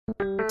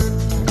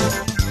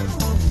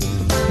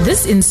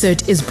This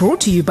insert is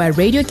brought to you by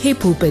Radio K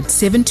Pulpit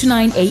 7 to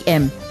 9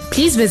 a.m.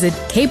 Please visit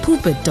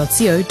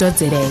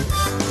kpulpit.co.za.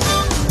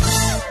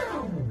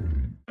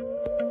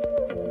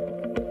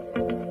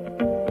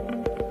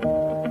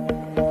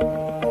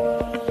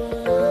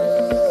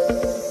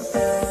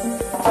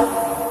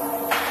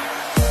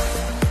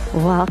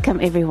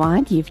 Welcome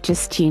everyone. You've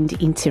just tuned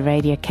into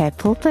Radio K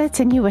Pulpit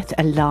and you're with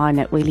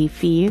Alana Willie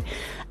for you.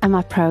 And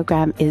my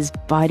program is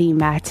Body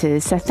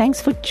Matters. So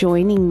thanks for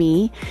joining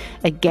me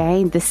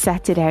again this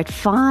Saturday at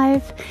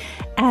 5.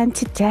 And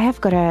today I've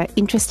got an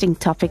interesting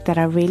topic that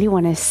I really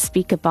want to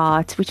speak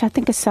about, which I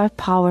think is so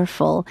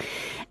powerful.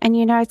 And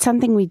you know, it's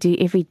something we do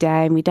every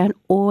day and we don't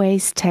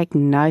always take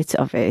note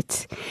of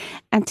it.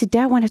 And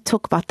today I want to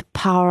talk about the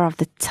power of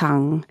the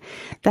tongue,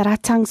 that our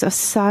tongues are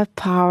so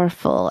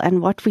powerful,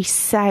 and what we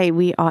say,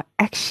 we are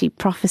actually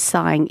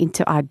prophesying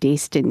into our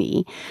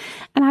destiny.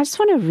 And I just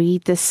want to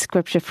read this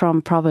scripture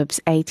from Proverbs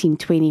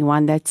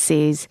 18:21 that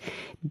says,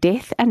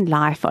 "Death and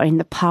life are in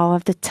the power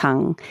of the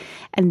tongue,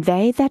 and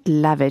they that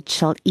love it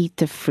shall eat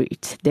the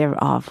fruit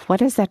thereof." What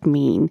does that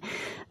mean?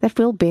 That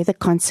we'll bear the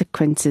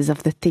consequences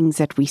of the things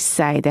that we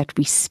say, that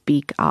we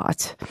speak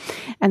out.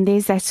 And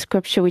there's that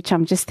scripture which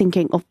I'm just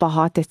thinking of by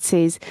heart that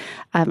says,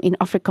 in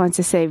Afrikaans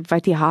to say,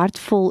 "Wat die hart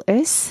vol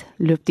is,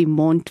 loop die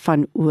mond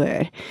van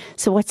oor."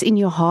 So what's in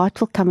your heart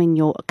will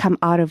come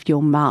out of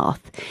your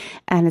mouth.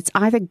 And it's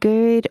either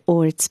good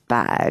or it's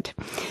bad.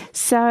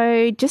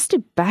 So just to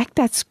back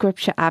that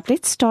scripture up,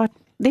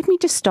 let me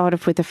just start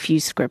off with a few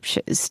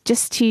scriptures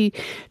just to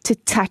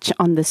touch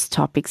on this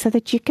topic so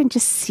that you can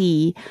just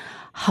see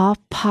how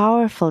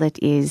powerful it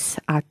is,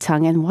 our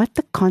tongue, and what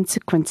the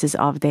consequences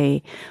of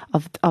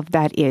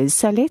that is.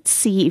 So let's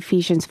see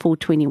Ephesians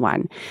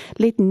 4:21.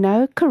 "Let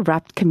no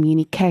corrupt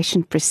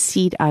communication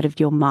proceed out of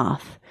your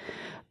mouth,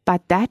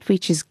 but that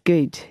which is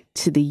good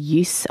to the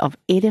use of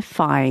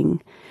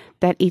edifying,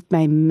 that it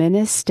may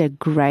minister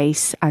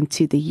grace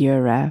unto the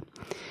hearer."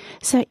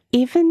 So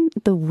even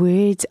the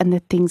words and the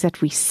things that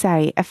we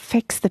say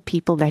affects the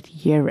people that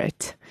hear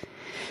it.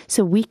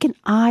 So we can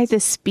either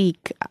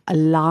speak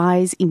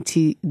lies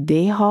into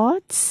their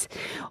hearts,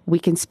 we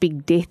can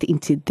speak death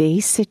into their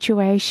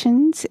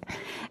situations,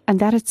 and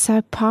that it's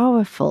so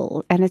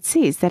powerful. And it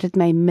says that it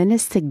may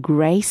minister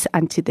grace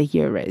unto the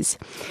hearers.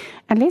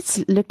 And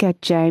let's look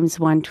at James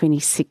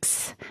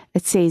 1:26.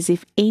 It says,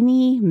 "If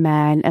any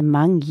man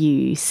among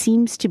you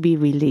seems to be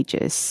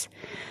religious,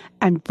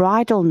 and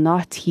bridle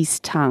not his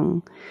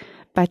tongue,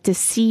 but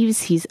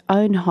deceives his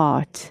own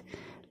heart,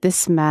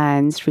 this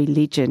man's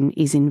religion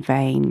is in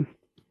vain."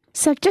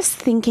 So just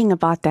thinking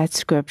about that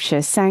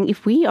scripture, saying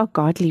if we are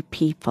godly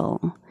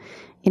people,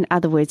 in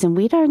other words, and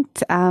we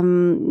don't,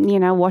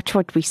 watch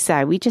what we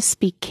say, we just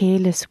speak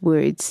careless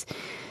words,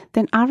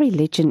 then our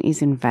religion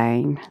is in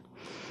vain.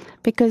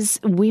 Because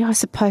we are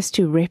supposed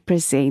to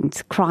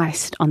represent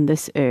Christ on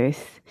this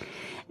earth.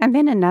 And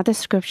then another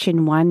scripture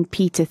in 1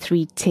 Peter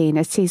 3:10,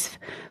 it says,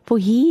 "For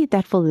he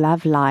that will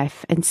love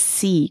life and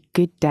see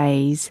good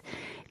days,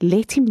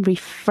 let him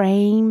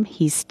refrain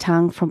his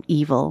tongue from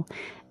evil,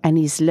 and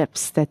his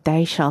lips that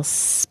they shall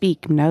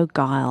speak no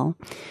guile."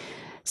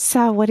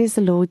 So what is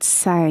the Lord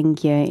saying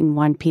here in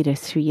 1 Peter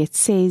 3? It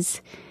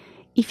says,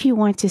 if you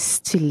want us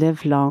to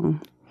live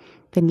long,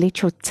 then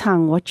let your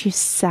tongue, what you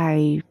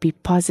say, be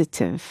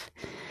positive.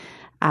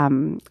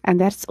 And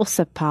that's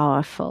also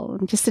powerful.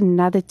 Just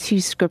another 2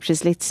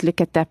 scriptures. Let's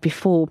look at that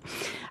before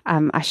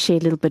I share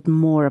a little bit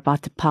more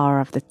about the power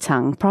of the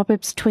tongue.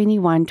 Proverbs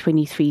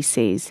 21:23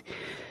 says,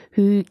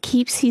 "Who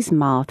keeps his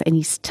mouth and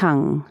his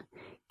tongue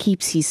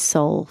keeps his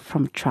soul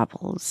from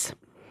troubles."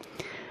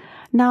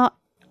 Now,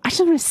 I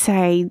just want to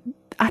say,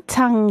 our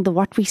tongue,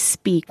 what we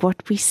speak,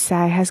 what we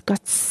say, has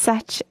got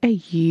such a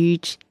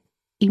huge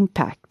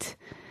impact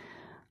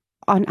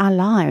on our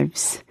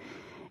lives.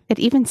 It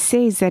even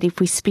says that if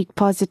we speak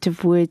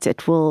positive words,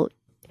 it will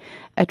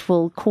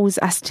cause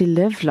us to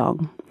live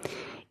long.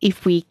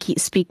 If we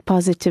speak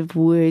positive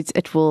words,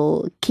 it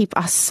will keep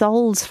our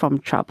souls from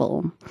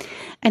trouble.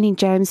 And in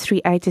James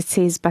 3:8 it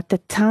says, "But the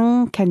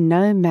tongue can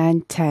no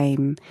man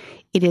tame.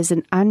 It is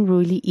an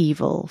unruly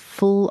evil,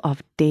 full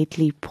of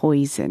deadly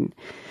poison."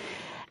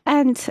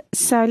 And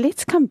so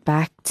let's come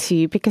back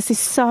to, because there's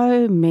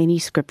so many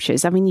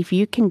scriptures. I mean, if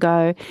you can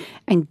go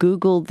and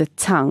Google the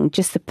tongue,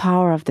 just the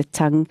power of the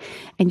tongue,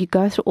 and you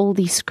go through all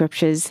these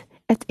scriptures,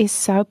 it is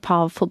so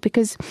powerful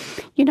because,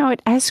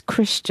 as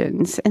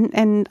Christians,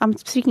 and I'm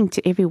speaking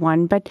to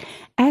everyone, but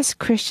as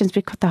Christians,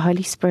 we've got the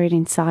Holy Spirit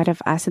inside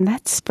of us, and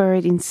that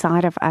Spirit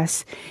inside of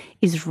us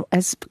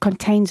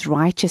contains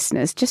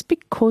righteousness. Just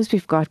because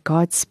we've got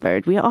God's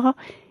Spirit, we are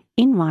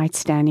in right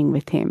standing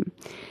with Him.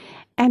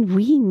 And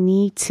we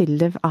need to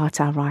live out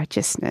our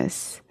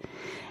righteousness.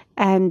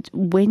 And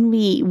when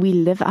we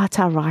live out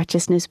our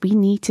righteousness, we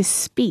need to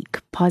speak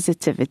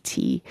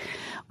positivity.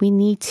 We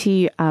need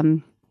to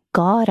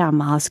guard our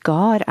mouths,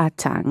 guard our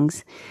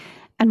tongues,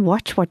 and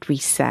watch what we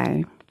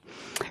say.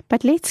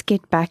 But let's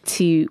get back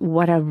to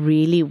what I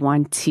really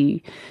want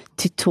to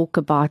talk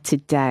about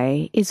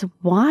today is,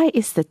 why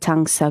is the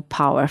tongue so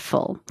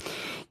powerful?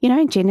 You know,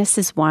 in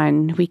Genesis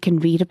 1, we can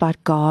read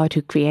about God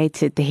who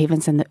created the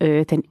heavens and the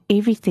earth and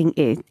everything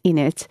in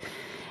it.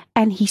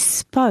 And he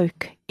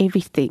spoke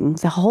everything,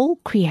 the whole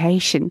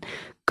creation,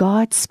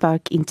 God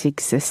spoke into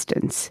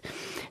existence.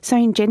 So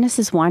in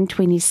Genesis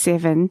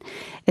 1:27,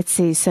 it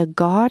says, so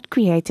God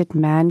created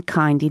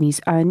mankind in his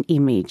own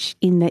image.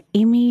 In the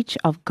image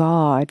of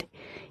God,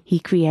 he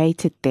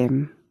created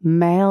them,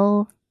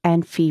 male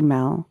and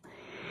female.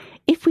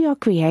 If we are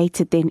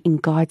created then in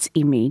God's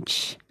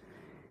image,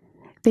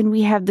 then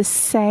we have the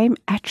same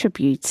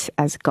attributes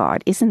as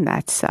God. Isn't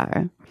that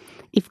so?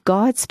 If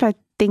God spoke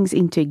things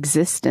into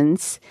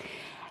existence,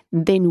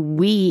 then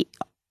we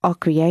are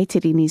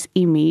created in his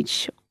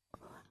image,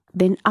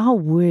 then our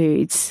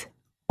words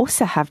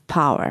also have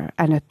power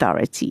and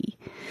authority.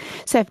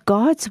 So if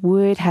God's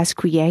word has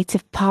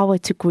creative power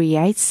to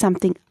create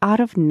something out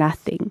of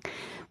nothing,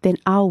 then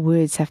our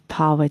words have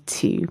power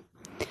too.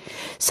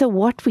 So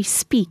what we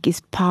speak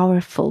is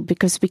powerful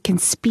because we can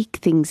speak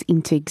things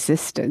into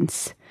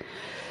existence.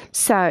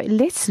 So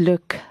let's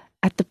look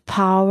at the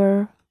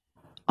power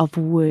of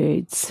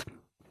words.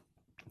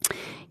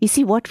 You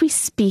see, what we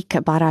speak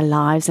about our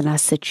lives and our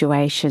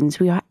situations,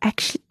 we are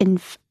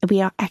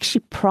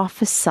actually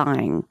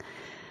prophesying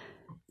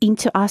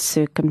into our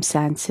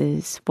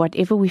circumstances,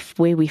 where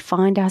we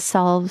find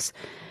ourselves,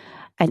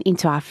 and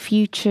into our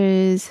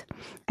futures.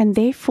 And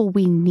therefore,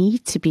 we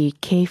need to be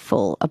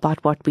careful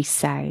about what we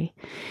say.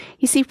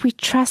 You see, if we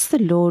trust the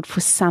Lord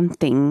for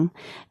something,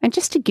 and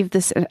just to give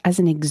this as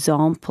an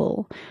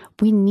example,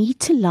 we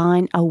need to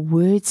line our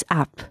words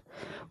up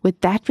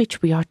with that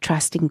which we are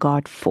trusting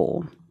God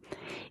for.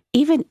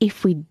 Even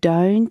if we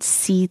don't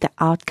see the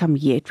outcome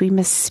yet, we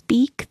must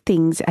speak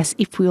things as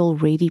if we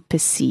already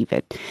perceive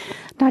it.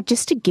 Now,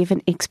 just to give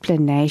an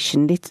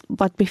explanation,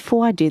 but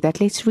before I do that,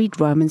 let's read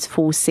Romans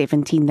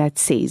 4:17 that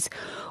says,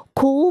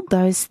 call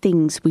those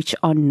things which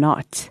are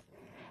not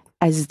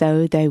as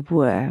though they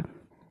were.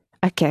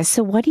 Okay,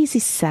 so what is he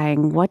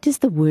saying? What is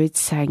the word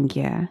saying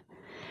here?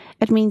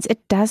 It means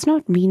it does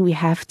not mean we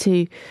have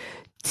to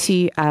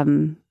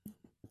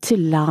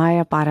lie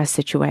about our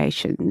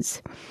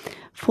situations.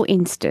 For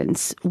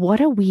instance, what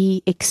are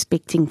we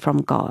expecting from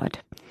God?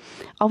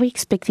 Are we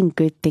expecting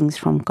good things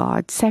from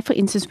God? Say, for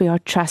instance, we are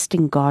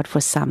trusting God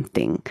for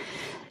something,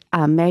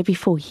 maybe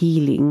for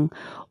healing,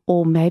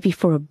 or maybe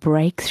for a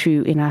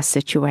breakthrough in our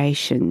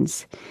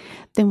situations.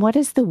 Then what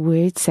does the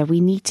word say?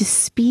 We need to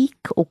speak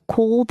or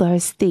call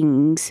those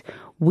things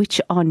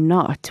which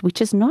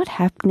is not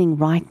happening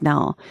right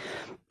now,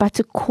 but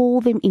to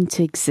call them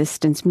into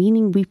existence,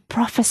 meaning we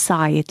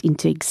prophesy it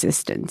into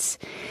existence.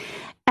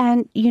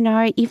 And, you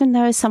know, even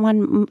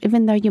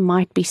though you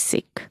might be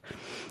sick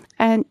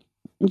and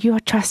you are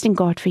trusting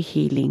God for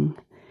healing.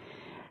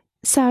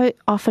 So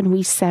often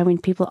we say, when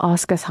people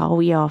ask us how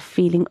we are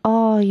feeling,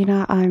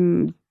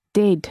 I'm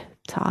dead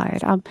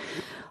tired. I'm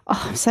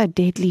so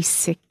deadly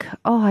sick.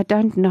 I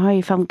don't know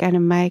if I'm going to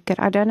make it.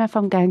 I don't know if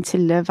I'm going to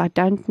live. I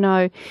don't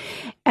know.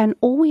 And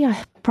all we are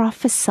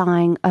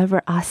prophesying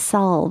over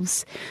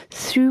ourselves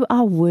through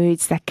our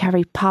words that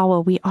carry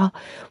power, we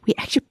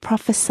actually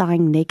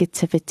prophesying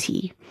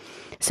negativity.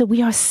 So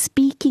we are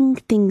speaking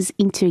things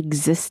into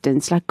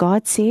existence. Like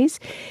God says,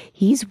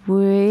 his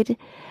word,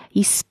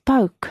 he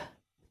spoke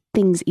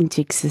things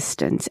into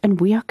existence,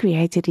 and we are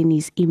created in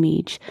his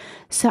image.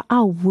 So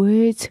our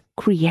words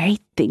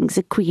create things.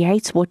 It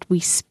creates what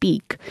we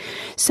speak.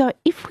 So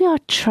if we are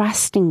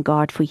trusting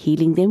God for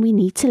healing, then we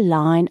need to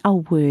line our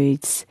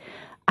words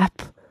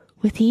up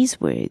with his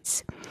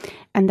words.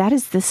 And that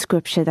is the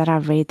scripture that I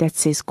read that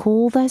says,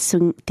 call those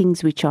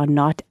things which are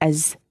not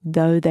as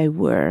though they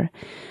were.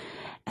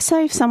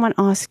 So if someone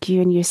asks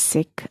you and you're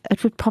sick,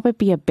 it would probably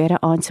be a better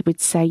answer would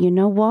say, you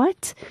know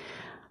what?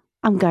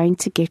 I'm going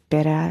to get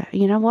better.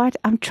 You know what?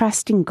 I'm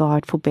trusting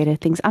God for better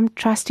things. I'm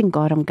trusting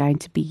God I'm going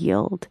to be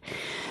healed.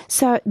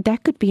 So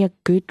that could be a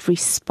good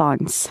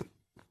response.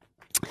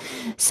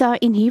 So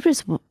in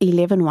Hebrews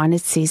 11:1,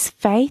 it says,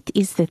 faith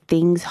is the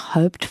things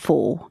hoped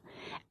for,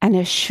 an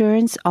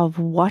assurance of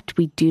what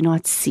we do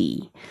not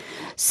see.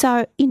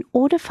 So in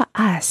order for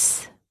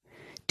us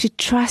to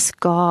trust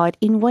God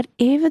in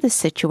whatever the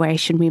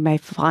situation we may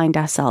find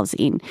ourselves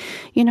in.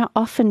 You know,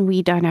 often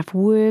we don't have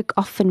work.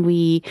 Often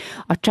we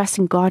are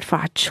trusting God for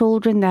our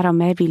children that are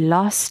maybe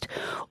lost,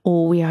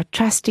 or we are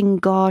trusting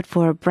God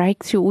for a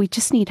breakthrough. We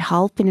just need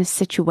help in a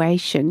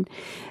situation.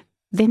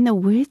 Then the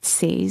word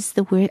says,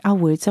 our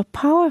words are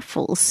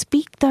powerful.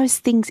 Speak those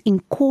things in,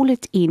 call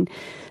it in.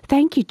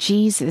 Thank you,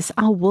 Jesus,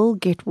 I will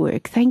get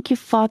work. Thank you,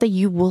 Father,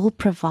 you will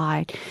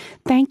provide.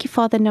 Thank you,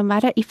 Father, no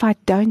matter if I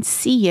don't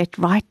see it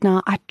right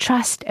now, I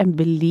trust and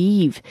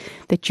believe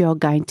that you're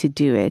going to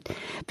do it.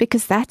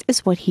 Because that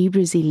is what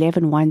Hebrews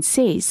 11:1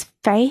 says.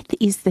 Faith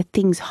is the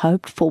things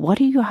hoped for.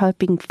 What are you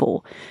hoping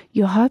for?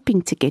 You're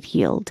hoping to get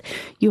healed.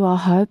 You are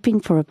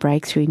hoping for a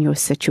breakthrough in your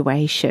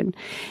situation.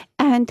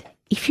 And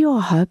if you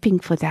are hoping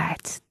for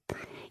that,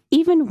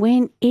 Even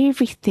when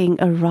everything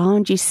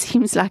around you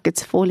seems like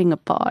it's falling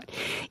apart,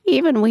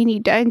 even when you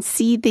don't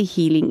see the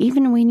healing,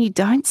 even when you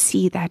don't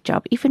see that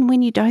job, even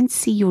when you don't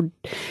see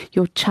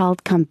your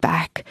child come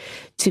back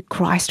to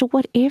Christ or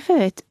whatever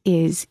it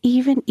is,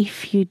 even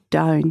if you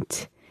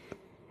don't,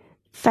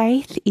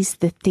 faith is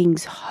the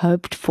things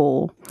hoped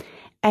for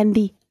and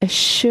the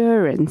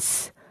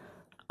assurance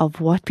of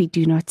what we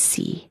do not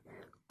see.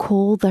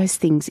 Call those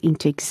things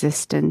into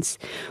existence.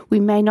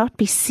 We may not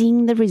be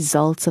seeing the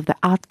results of the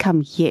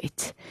outcome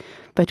yet,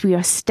 but we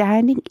are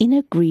standing in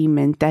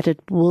agreement that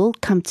it will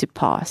come to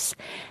pass.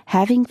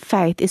 Having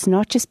faith is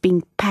not just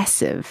being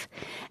passive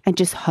and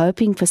just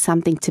hoping for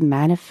something to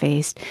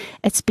manifest.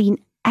 It's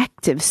being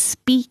active,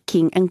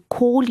 speaking and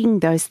calling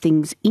those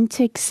things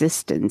into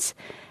existence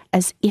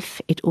as if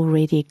it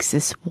already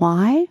exists.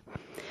 Why?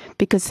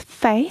 Because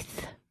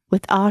faith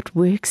without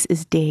works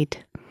is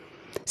dead.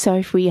 So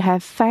if we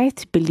have faith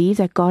to believe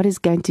that God is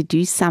going to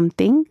do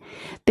something,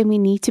 then we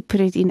need to put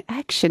it in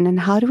action.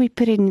 And how do we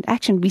put it in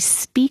action? We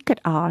speak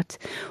it out.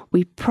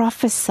 We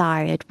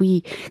prophesy it.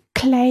 We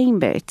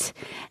claim it.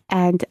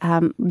 And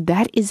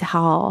that is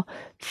how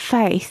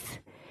faith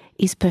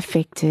is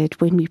perfected,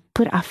 when we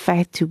put our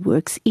faith to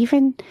works,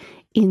 even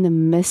in the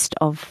midst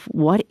of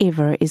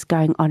whatever is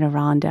going on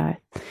around us.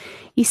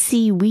 You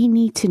see, we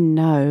need to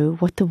know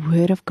what the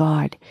Word of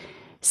God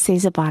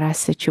says about our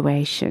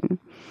situation.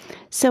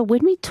 So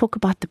when we talk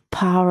about the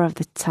power of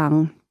the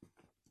tongue,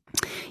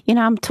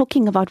 I'm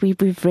talking about,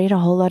 we've read a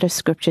whole lot of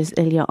scriptures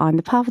earlier on.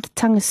 The power of the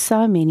tongue is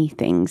so many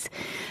things.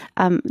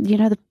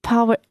 The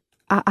power,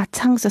 our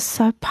tongues are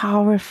so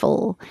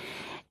powerful.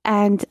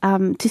 And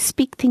to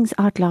speak things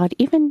out loud,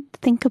 even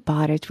think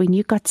about it. When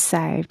you got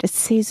saved, it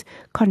says,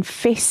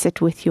 confess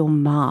it with your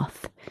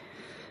mouth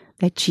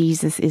that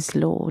Jesus is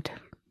Lord.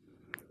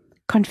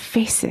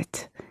 Confess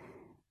it.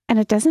 And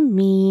it doesn't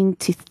mean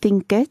to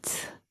think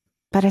it,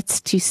 but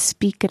it's to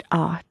speak it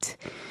out.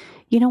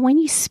 When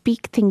you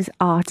speak things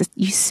out,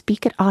 you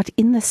speak it out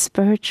in the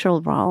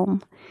spiritual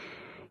realm.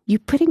 You're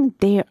putting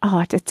there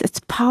out.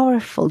 It's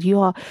powerful.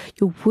 Your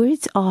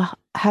words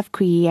have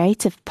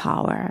creative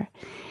power.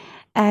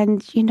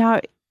 And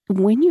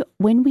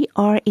when we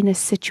are in a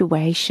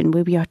situation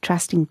where we are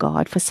trusting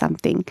God for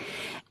something,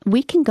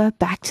 we can go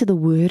back to the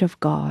Word of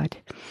God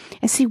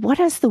and see, what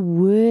does the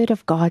Word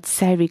of God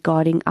say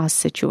regarding our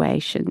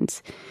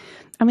situations?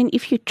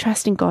 If you're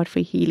trusting God for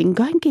healing,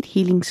 go and get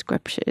healing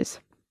scriptures.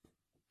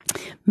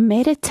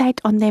 Meditate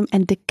on them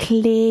and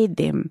declare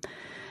them.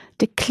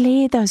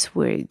 Declare those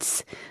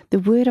words, the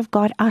Word of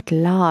God out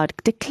loud.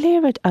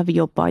 Declare it over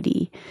your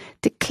body.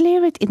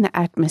 Declare it in the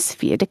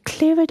atmosphere.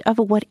 Declare it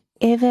over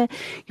whatever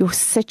your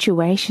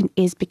situation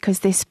is, because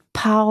there's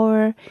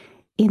power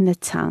in the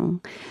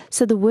tongue.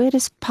 So the Word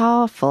is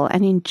powerful.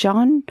 And in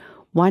John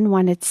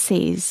 1:1 it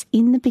says,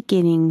 in the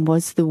beginning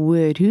was the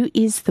Word. Who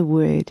is the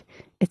Word?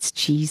 It's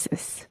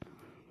Jesus.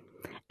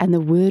 And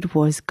the Word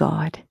was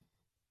God.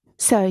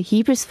 So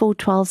Hebrews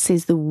 4:12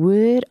 says the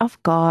Word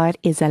of God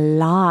is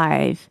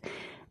alive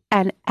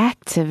and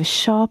active,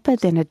 sharper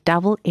than a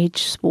double-edged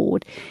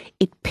sword.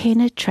 It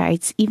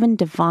penetrates, even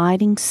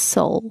dividing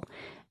soul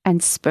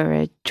and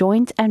spirit,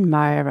 joint and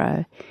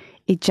marrow.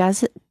 It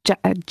judges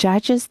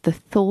the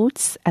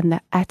thoughts and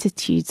the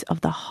attitudes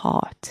of the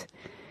heart.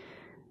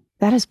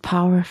 That is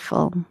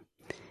powerful.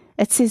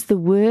 It says the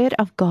Word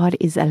of God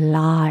is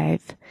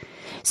alive.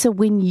 So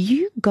when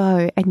you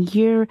go and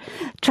you're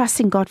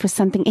trusting God for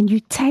something and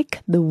you take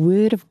the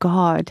Word of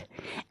God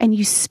and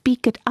you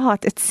speak it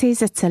out, it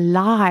says it's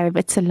alive.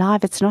 It's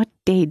alive. It's not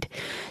dead.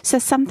 So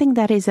something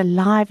that is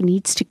alive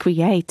needs to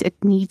create.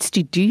 It needs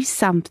to do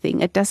something.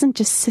 It doesn't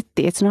just sit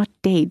there. It's not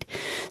dead.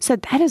 So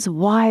that is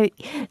why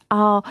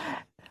our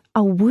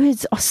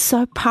words are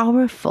so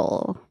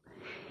powerful.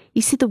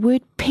 You see, the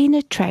word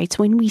penetrates.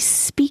 When we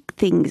speak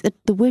things,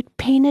 the word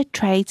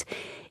penetrates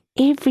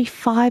every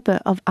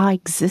fiber of our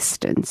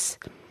existence,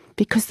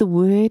 because the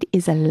Word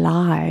is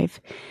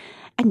alive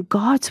and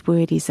God's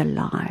Word is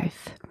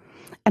alive.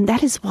 And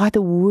that is why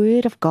the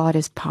Word of God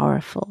is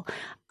powerful.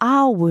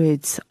 Our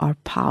words are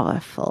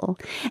powerful.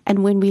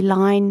 And when we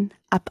line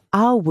up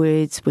our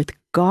words with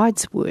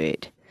God's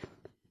Word,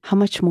 how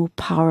much more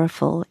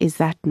powerful is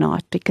that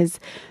not?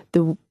 Because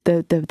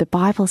the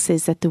Bible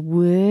says that the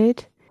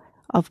Word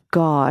of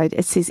God,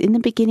 it says, in the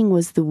beginning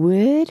was the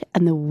Word,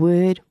 and the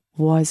Word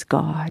was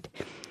God.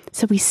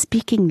 So we're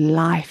speaking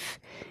life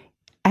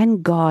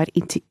and God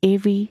into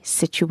every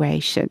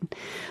situation.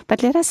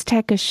 But let us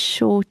take a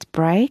short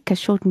break, a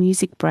short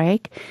music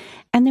break,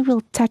 and then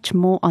we'll touch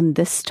more on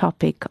this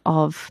topic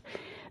of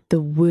the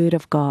Word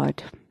of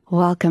God.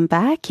 Welcome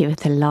back. You're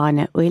with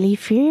Alana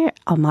Olivier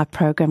on my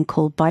program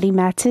called Body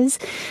Matters.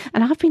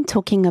 And I've been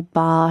talking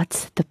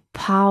about the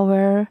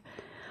power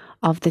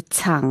of the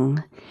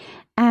tongue.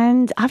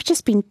 And I've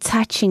just been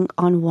touching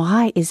on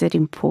why is it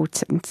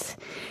important,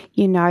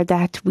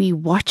 that we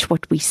watch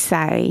what we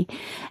say.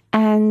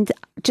 And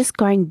just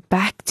going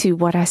back to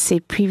what I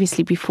said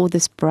previously before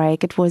this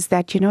break, it was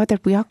that,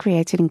 that we are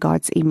created in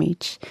God's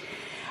image.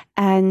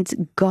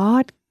 And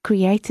God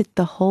created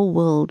the whole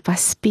world by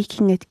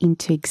speaking it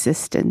into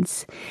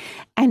existence.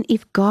 And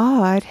if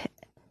God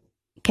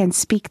can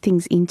speak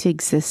things into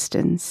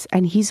existence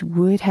and His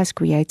word has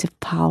creative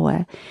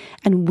power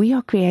and we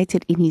are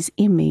created in His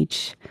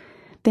image,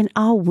 then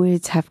our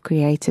words have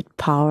created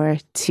power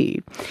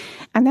too.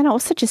 And then I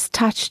also just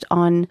touched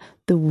on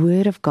the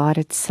word of God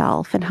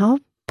itself and how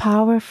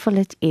powerful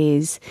it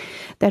is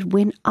that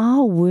when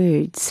our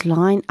words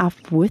line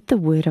up with the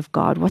word of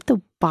God, what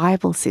the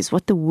Bible says,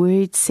 what the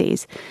word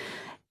says,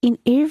 in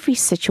every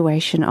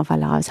situation of our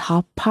lives,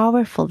 how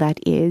powerful that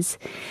is.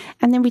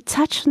 And then we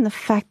touched on the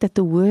fact that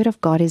the word of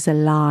God is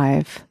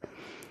alive.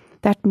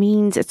 That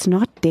means it's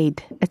not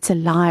dead, it's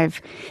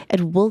alive.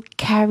 It will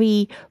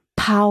carry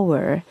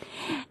power.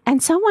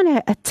 And so I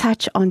want to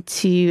touch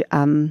onto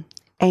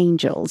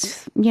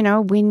angels. You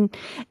know, when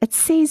it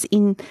says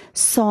in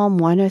Psalm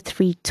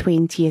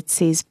 103:20, it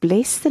says,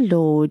 "Bless the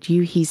Lord,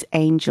 you His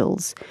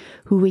angels,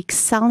 who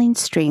excel in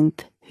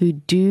strength, who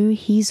do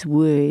His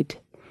word,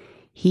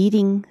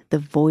 heeding the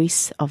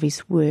voice of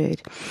His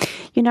word."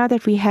 You know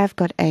that we have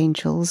got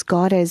angels.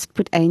 God has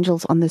put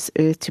angels on this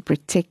earth to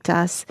protect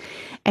us.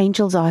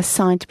 Angels are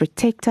assigned to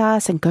protect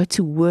us and go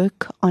to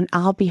work on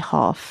our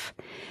behalf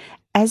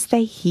as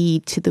they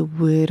heed to the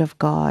word of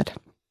God.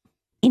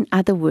 In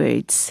other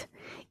words,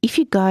 if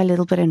you go a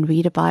little bit and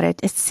read about it,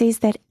 it says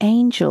that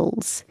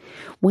angels,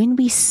 when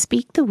we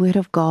speak the word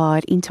of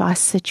God into our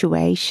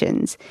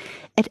situations,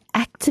 it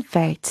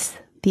activates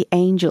the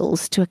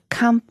angels to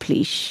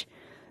accomplish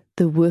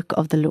the work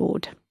of the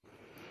Lord.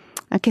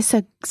 Okay,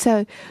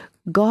 so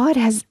God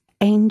has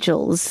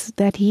angels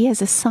that He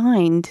has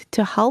assigned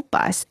to help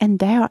us, and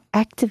they are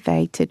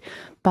activated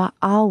by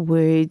our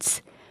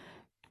words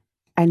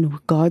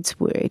and God's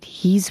word,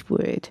 His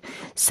word.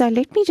 So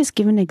let me just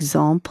give an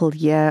example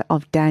here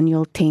of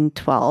Daniel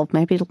 10:12.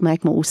 Maybe it'll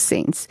make more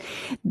sense.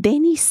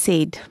 Then he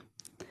said,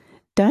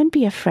 "Don't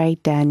be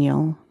afraid,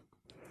 Daniel.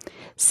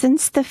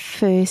 Since the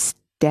first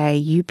day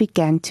you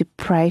began to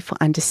pray for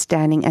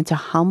understanding and to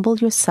humble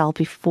yourself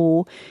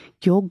before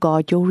your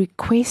God, your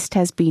request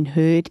has been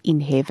heard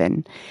in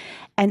heaven.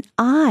 And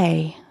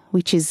I,"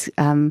 which is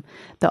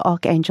the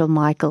Archangel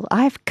Michael,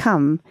 "I have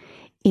come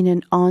in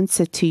an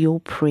answer to your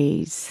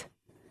prayers."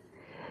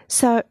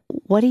 So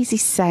what is he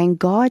saying?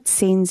 God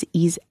sends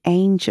His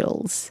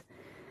angels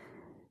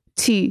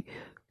to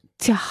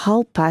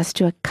help us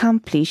to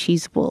accomplish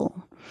His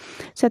will.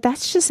 So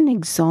that's just an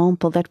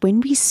example that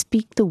when we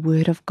speak the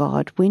word of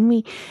God,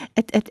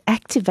 it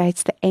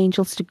activates the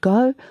angels to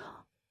go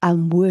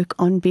and work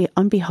on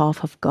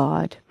behalf of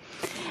God.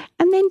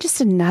 And then just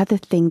another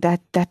thing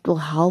that will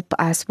help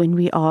us when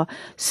we are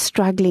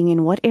struggling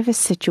in whatever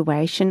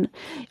situation.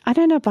 I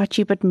don't know about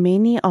you, but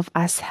many of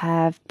us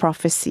have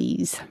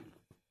prophecies.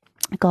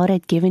 God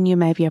had given you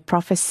maybe a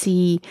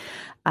prophecy.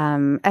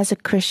 As a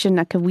Christian,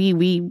 like we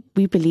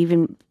believe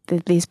in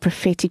that there's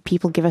prophetic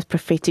people give us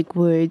prophetic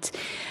words.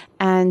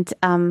 And,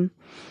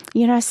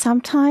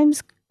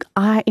 sometimes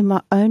in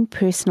my own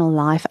personal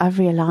life, I've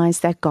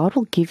realized that God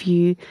will give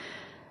you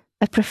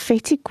a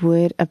prophetic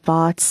word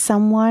about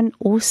someone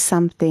or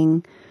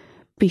something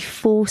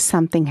before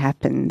something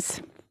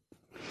happens.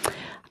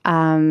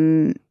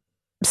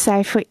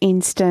 Say, for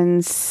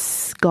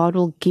instance,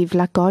 God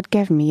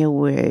gave me a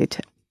word.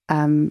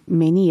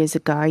 Many years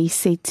ago, He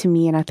said to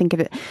me, and I think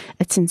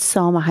it's in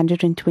Psalm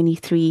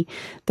 123,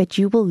 that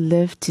you will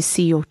live to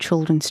see your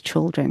children's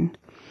children.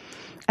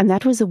 And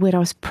that was the word I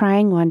was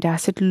praying one day. I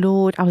said,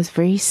 Lord, I was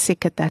very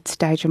sick at that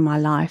stage of my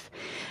life.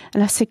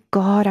 And I said,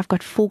 God, I've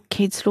got 4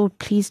 kids. Lord,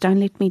 please don't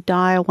let me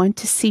die. I want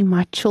to see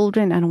my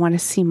children and I want to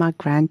see my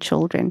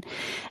grandchildren.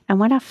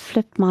 And when I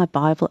flipped my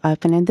Bible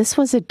open, and this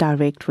was a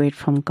direct word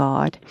from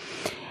God,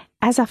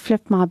 as I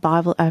flipped my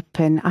Bible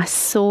open, I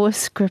saw a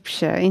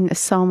scripture in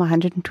Psalm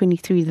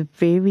 123, the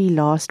very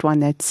last one,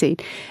 that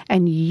said,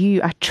 "And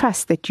I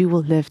trust that you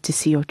will live to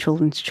see your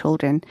children's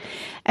children."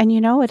 And you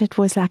know what? It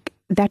was like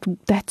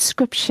that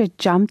scripture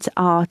jumped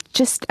out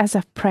just as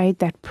I prayed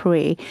that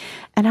prayer.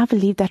 And I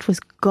believe that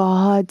was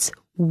God's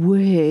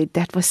word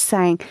that was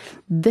saying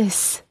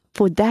this.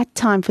 For that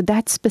time, for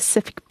that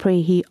specific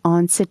prayer, He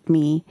answered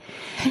me.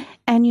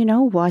 And you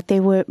know what?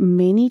 There were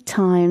many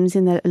times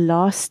in the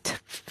last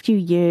few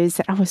years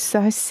that I was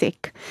so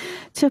sick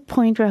to a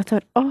point where I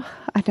thought,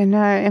 I don't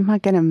know, am I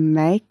going to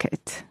make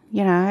it?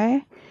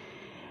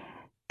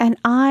 And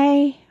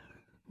I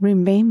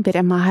remembered,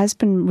 and my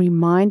husband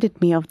reminded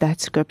me of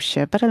that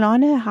scripture. But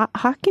Alana,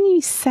 how can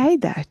you say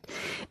that?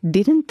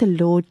 Didn't the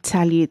Lord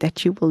tell you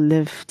that you will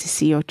live to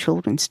see your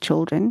children's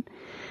children?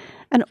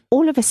 And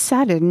all of a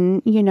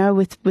sudden,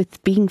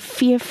 with being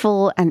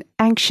fearful and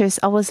anxious,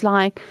 I was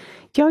like,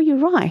 you're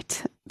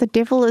right. The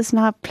devil is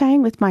now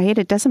playing with my head.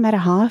 It doesn't matter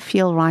how I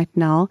feel right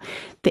now.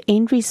 The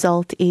end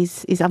result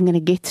is I'm going to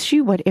get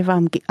through whatever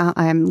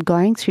I'm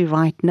going through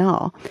right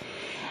now.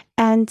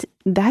 And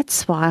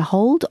that's why I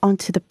hold on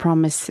to the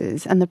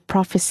promises and the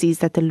prophecies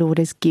that the Lord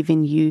has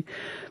given you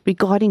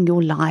regarding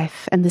your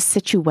life and the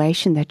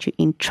situation that you're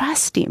in.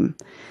 Trust Him.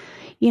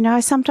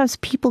 Sometimes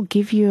people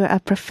give you a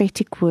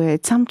prophetic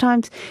word.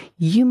 Sometimes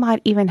you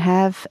might even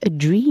have a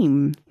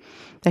dream.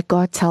 that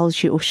God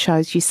tells you or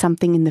shows you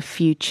something in the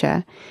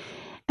future,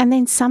 and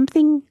then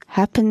something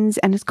happens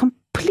and it's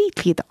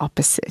completely the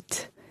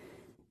opposite.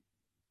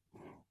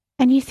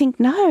 And you think,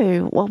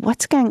 no, well,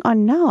 what's going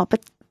on now?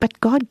 But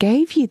God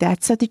gave you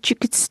that so that you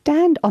could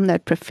stand on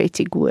that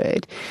prophetic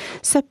word.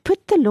 So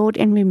put the Lord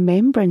in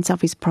remembrance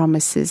of his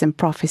promises and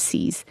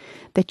prophecies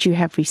that you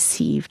have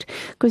received.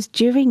 Because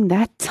during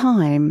that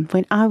time,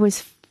 when I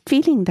was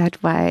feeling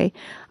that way,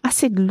 I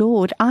said,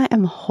 Lord, I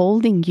am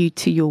holding you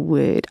to your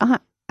word.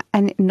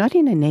 And not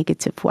in a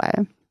negative way.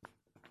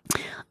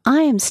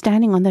 I am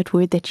standing on that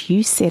word that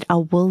you said I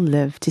will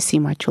live to see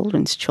my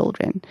children's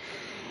children.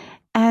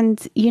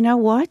 And you know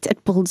what?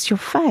 It builds your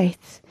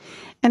faith.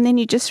 And then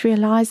you just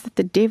realize that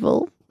the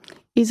devil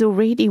is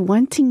already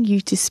wanting you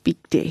to speak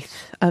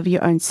death of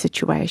your own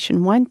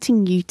situation,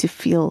 wanting you to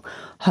feel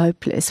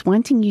hopeless,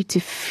 wanting you to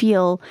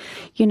feel,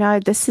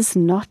 this is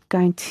not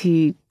going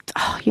to,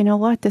 you know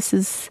what, this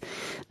is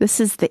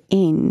the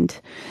end.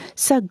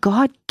 So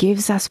God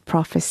gives us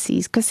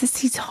prophecies because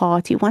it's his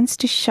heart. He wants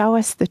to show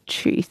us the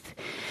truth.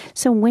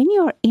 So when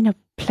you're in a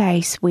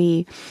place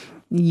where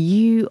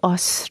you are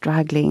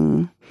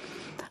struggling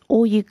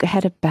or you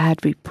had a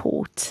bad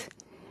report,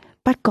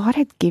 but God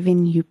had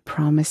given you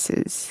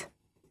promises,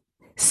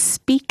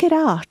 speak it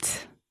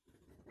out,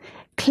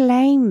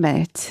 claim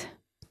it,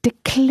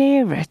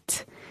 declare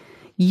it,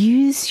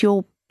 use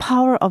your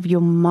power of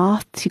your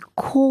mouth to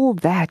call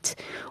that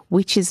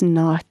which is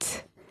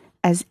not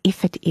as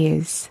if it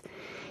is.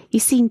 You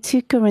see, in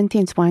 2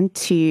 Corinthians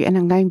 1:2, and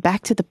I'm going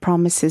back to the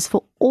promises,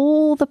 for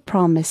all the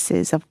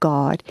promises of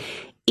God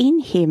in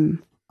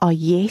him are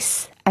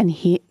yes, and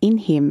in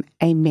him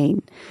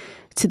amen,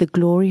 to the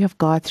glory of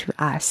God through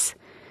us.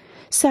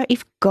 So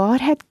if God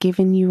had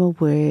given you a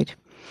word,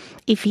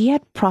 if he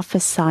had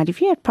prophesied,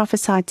 if you had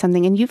prophesied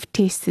something and you've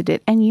tested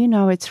it and you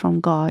know it's from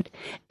God,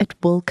 it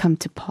will come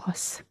to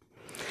pass.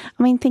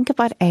 I mean, think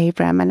about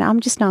Abraham, and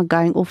I'm just now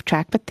going off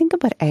track, but think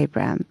about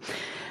Abraham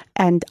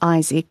and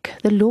Isaac.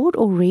 The Lord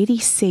already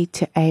said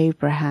to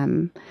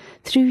Abraham,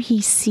 through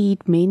his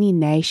seed, many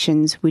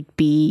nations would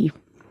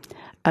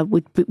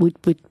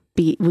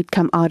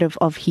come out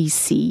of his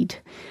seed,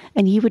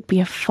 and he would be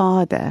a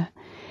father.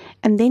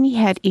 And then he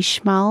had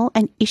Ishmael,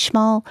 and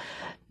Ishmael,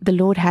 the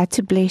Lord had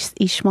to bless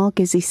Ishmael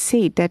because he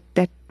said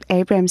that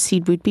Abraham's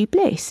seed would be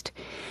blessed.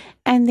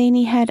 And then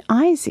he had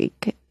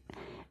Isaac,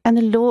 and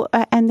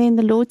then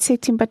the Lord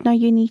said to him, but no,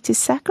 you need to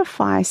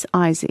sacrifice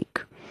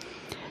Isaac.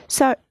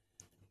 So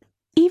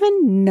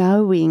even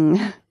knowing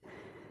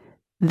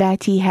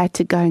that he had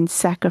to go and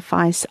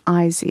sacrifice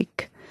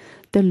Isaac,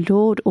 the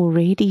Lord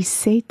already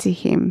said to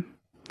him,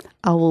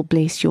 I will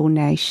bless your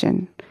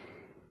nation.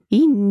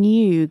 He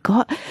knew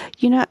God,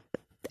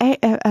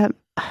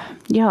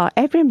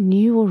 Abraham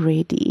knew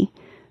already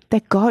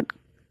that God,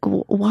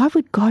 why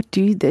would God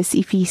do this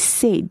if he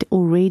said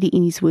already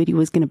in his word he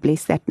was going to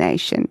bless that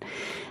nation?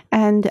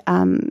 And,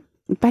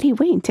 but he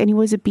went and he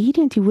was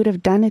obedient. He would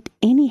have done it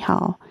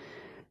anyhow.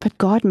 But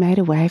God made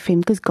a way for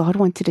him because God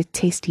wanted to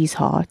test his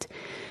heart.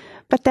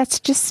 But that's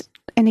just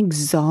an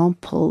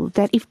example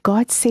that if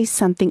God says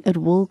something, it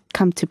will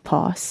come to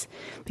pass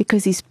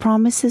because his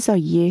promises are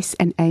yes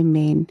and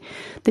amen.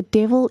 The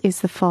devil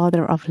is the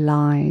father of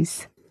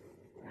lies.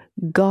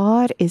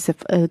 God is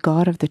a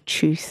God of the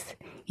truth.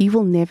 He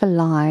will never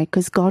lie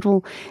because God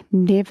will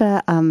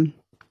never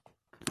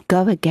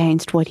go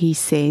against what he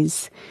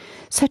says.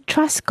 So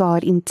trust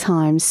God in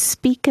times,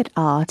 speak it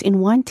out. In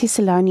 1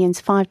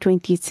 Thessalonians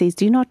 5:20 it says,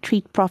 do not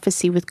treat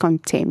prophecy with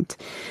contempt.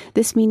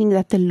 This meaning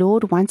that the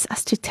Lord wants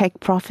us to take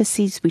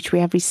prophecies which we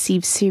have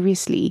received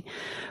seriously.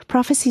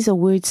 Prophecies are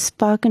words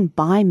spoken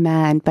by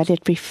man, but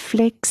it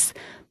reflects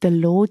the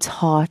Lord's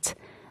heart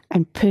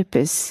and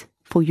purpose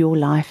for your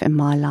life and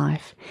my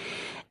life.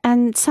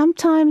 And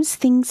sometimes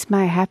things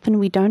may happen.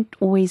 We don't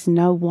always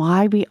know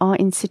why we are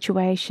in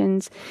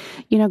situations.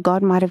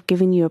 God might have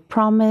given you a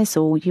promise,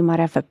 or you might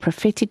have a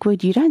prophetic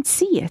word. You don't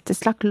see it.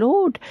 It's like,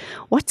 Lord,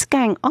 what's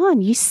going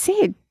on? You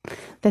said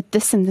that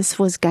this and this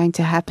was going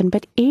to happen,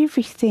 but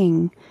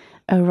everything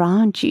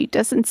around you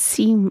doesn't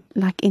seem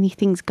like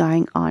anything's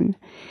going on.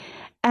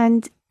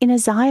 And in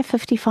Isaiah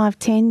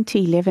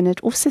 55:10-11, it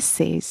also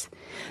says,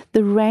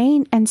 the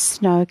rain and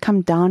snow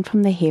come down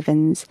from the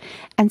heavens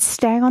and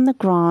stay on the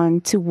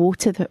ground to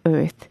water the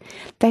earth.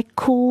 They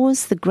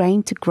cause the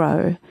grain to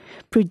grow,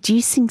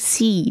 producing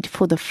seed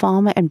for the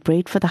farmer and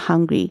bread for the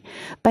hungry.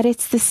 But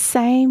it's the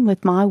same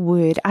with my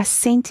word. I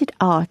sent it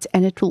out,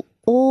 and it will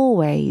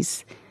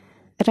always,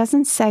 it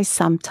doesn't say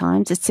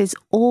sometimes, it says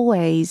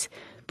always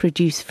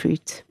produce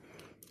fruit.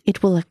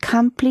 It will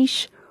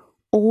accomplish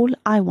all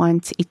I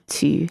want it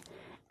to,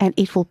 and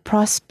it will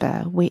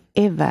prosper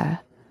wherever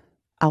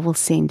I will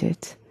send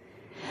it.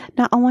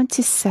 Now, I want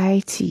to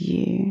say to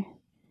you,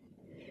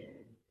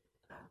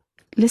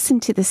 listen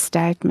to the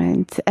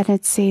statement, and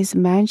it says,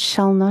 man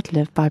shall not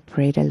live by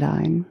bread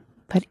alone,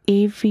 but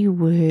every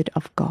word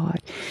of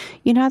God.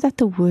 You know that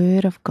the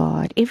word of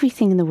God,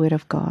 everything in the word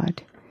of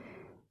God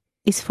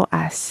is for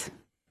us.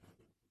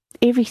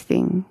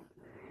 Everything.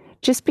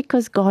 Just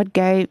because God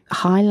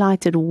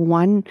highlighted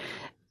one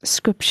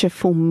scripture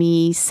for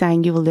me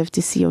saying you will live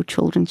to see your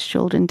children's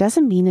children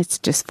doesn't mean it's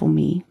just for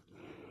me.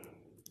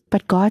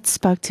 But God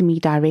spoke to me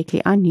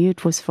directly. I knew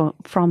it was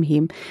from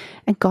Him.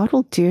 And God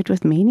will do it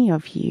with many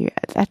of you.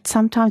 That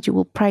sometimes you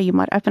will pray, you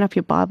might open up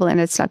your Bible and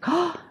it's like,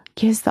 oh,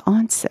 here's the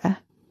answer.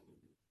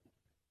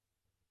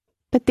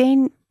 But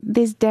then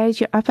there's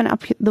days you open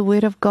up the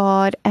Word of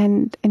God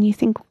and you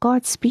think,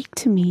 God, speak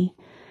to me.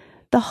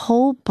 The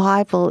whole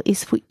Bible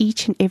is for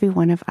each and every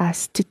one of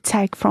us to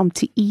take from,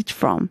 to eat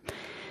from.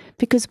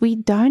 Because we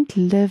don't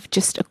live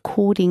just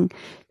according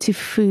to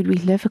food. We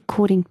live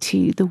according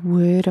to the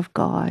Word of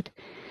God.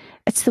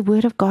 It's the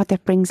Word of God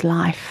that brings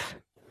life.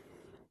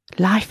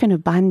 Life in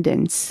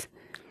abundance.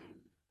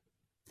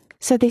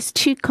 So there's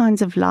two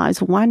kinds of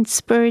lives. One,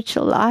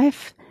 spiritual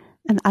life,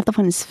 and the other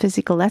one is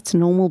physical. That's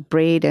normal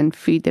bread and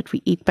food that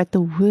we eat. But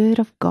the Word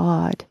of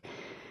God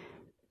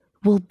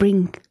will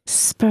bring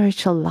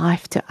spiritual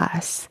life to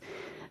us.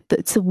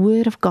 It's the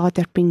Word of God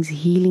that brings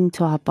healing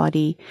to our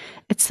body.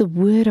 It's the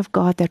Word of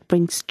God that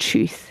brings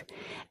truth.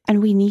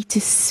 And we need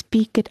to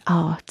speak it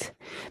out,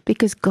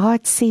 because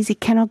God says He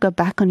cannot go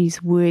back on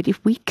His word.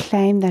 If we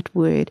claim that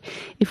word,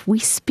 if we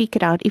speak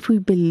it out, if we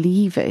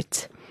believe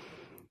it,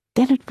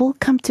 then it will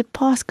come to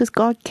pass, because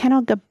God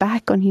cannot go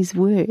back on His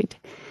word.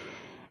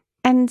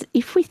 And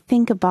if we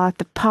think about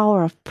the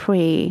power of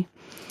prayer,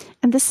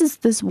 and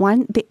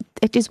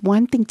it is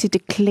one thing to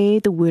declare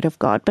the word of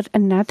God, but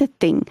another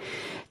thing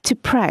to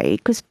pray,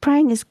 because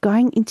praying is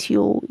going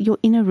into your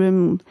inner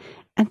room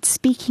and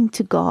speaking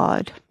to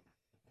God.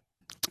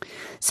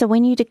 So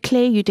when you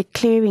declare, you're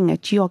declaring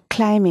it, you're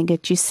claiming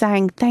it, you're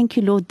saying, thank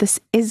you, Lord, this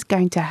is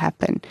going to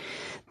happen.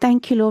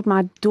 Thank you, Lord,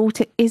 my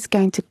daughter is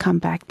going to come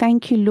back.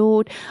 Thank you,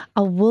 Lord,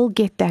 I will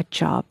get that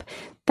job.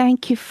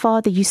 Thank you,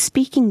 Father, you're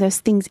speaking those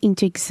things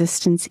into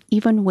existence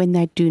even when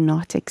they do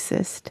not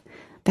exist.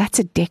 That's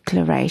a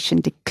declaration,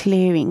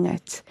 declaring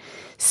it,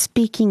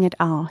 speaking it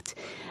out.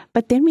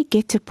 But then we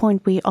get to a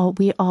point where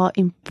we are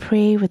in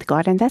prayer with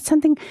God. And that's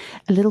something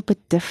a little bit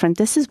different.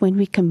 This is when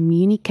we're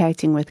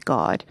communicating with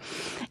God.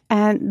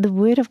 And the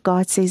Word of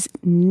God says,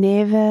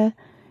 never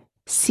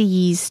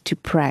cease to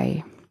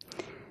pray.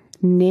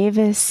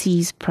 Never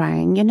cease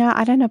praying. You know,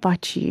 I don't know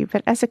about you,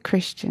 but as a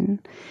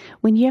Christian,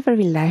 when you have a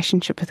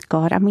relationship with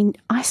God,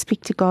 I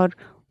speak to God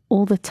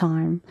all the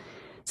time.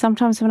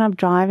 Sometimes when I'm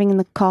driving in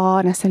the car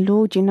and I say,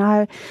 Lord,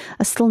 I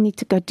still need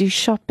to go do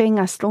shopping.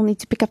 I still need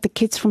to pick up the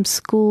kids from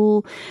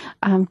school.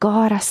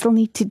 God, I still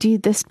need to do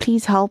this.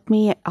 Please help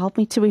me. Help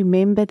me to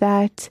remember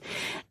that.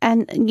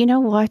 And you know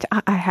what?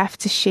 I have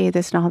to share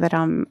this now that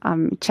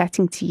I'm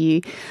chatting to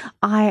you.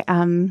 I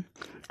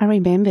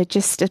remember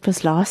it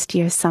was last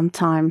year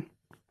sometime.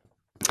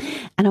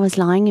 And I was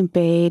lying in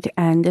bed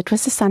and it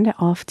was a Sunday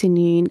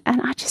afternoon.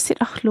 And I just said,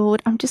 oh,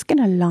 Lord, I'm just going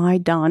to lie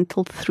down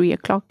till 3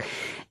 o'clock.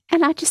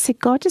 And I just said,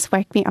 God, just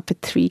wake me up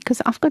at 3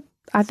 because I've got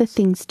other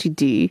things to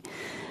do.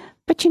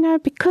 But,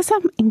 because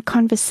I'm in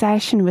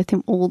conversation with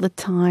Him all the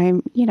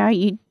time,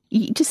 you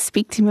just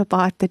speak to Him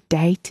about the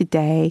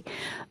day-to-day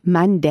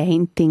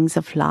mundane things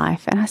of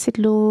life. And I said,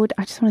 Lord,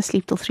 I just want to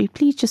sleep till 3.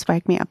 Please just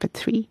wake me up at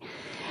 3.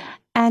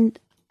 And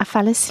I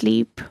fell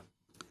asleep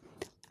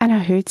and I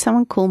heard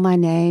someone call my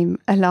name,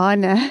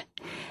 Alana.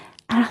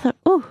 And I thought,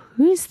 oh,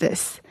 who is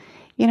this?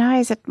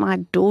 Is it my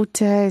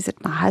daughter? Is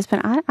it my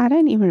husband? I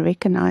don't even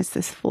recognize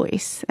this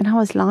voice. And I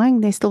was lying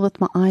there still with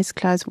my eyes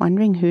closed,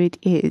 wondering who it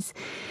is.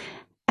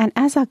 And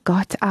as I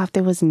got up,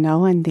 there was no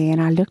one there.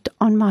 And I looked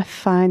on my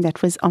phone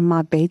that was on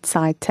my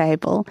bedside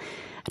table.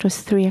 It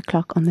was 3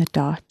 o'clock on the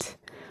dot.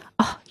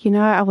 Oh,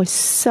 I was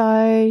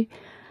so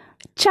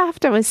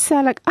chuffed. I was so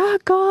like, oh,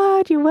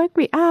 God, you woke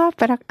me up.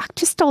 But I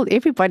just told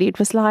everybody, it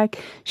was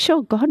like,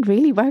 sure, God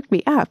really woke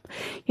me up.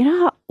 You know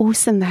how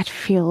awesome that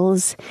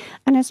feels?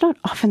 And it's not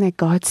often that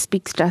God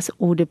speaks to us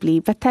audibly,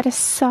 but that is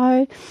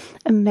so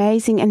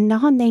amazing. And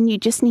now and then you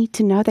just need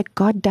to know that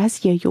God does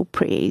hear your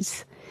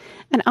prayers.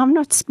 And I'm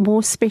not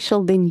more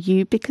special than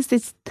you, because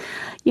it's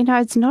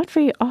not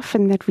very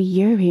often that we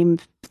hear Him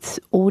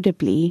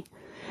audibly.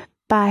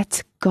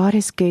 But God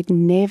is good.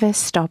 Never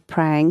stop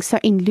praying. So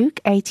in Luke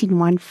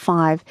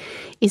 18:1-5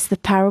 is the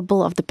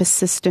parable of the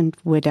persistent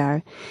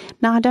widow.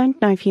 Now, I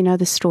don't know if you know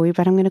the story,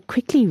 but I'm going to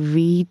quickly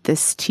read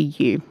this to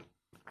you,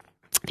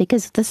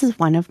 because this is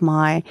one of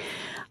my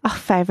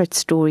favorite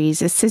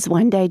stories. It says,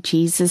 one day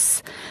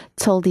Jesus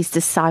told His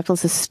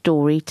disciples a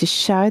story to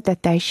show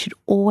that they should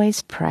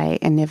always pray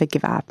and never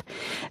give up.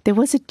 There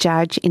was a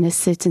judge in a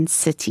certain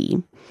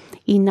city.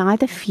 He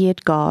neither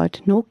feared God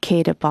nor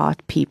cared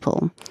about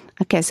people.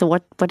 Okay, so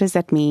what does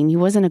that mean? He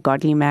wasn't a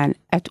godly man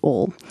at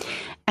all.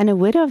 And a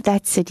widow of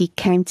that city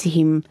came to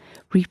him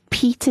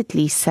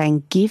repeatedly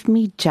saying, give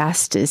me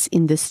justice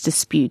in this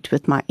dispute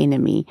with my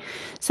enemy.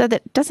 So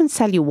that doesn't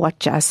tell you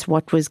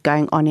what was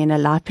going on in her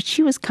life, but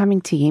she was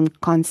coming to him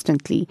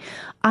constantly.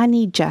 I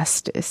need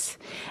justice.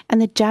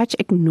 And the judge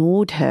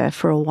ignored her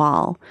for a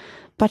while.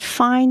 But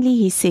finally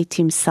he said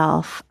to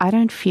himself, I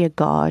don't fear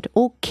God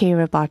or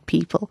care about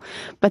people,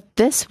 but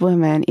this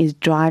woman is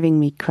driving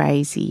me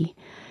crazy.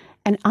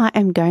 And I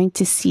am going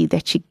to see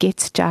that she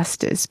gets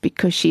justice,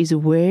 because she's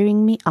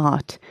wearing me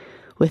out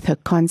with her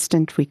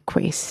constant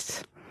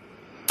requests.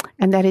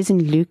 And that is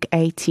in Luke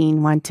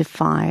 18,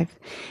 1-5.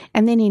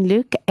 And then in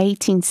Luke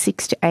 18,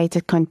 6-8,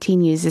 it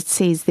continues. It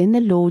says, "Then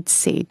the Lord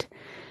said,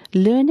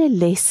 'Learn a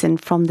lesson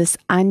from this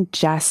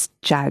unjust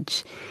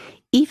judge.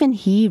 Even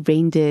he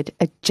rendered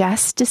a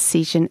just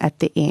decision at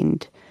the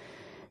end.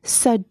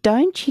 So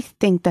don't you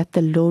think that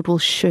the Lord will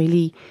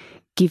surely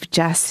give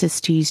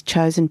justice to his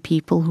chosen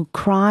people who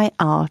cry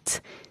out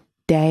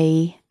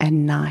day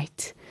and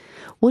night?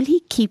 Will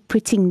he keep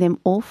putting them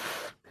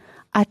off?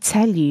 I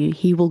tell you,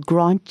 he will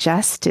grant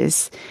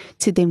justice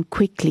to them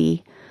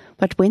quickly.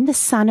 But when the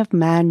Son of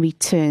Man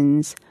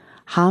returns,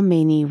 how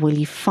many will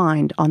he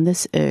find on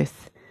this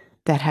earth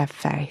that have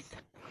faith?'"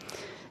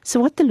 So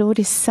what the Lord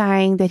is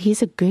saying, that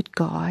he's a good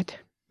God.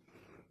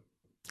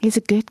 He's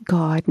a good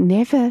God.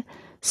 Never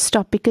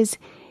stop, because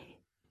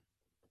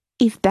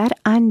if that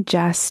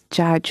unjust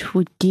judge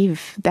would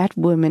give that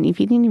woman, if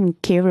he didn't even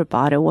care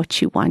about her, what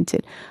she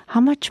wanted,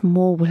 how much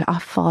more will our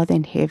Father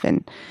in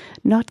heaven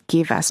not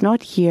give us,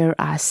 not hear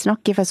us,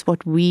 not give us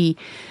what we,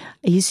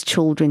 his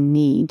children,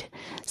 need?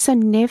 So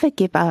never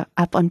give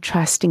up on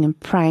trusting and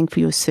praying for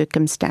your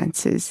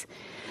circumstances.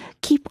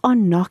 Keep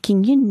on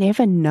knocking. You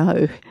never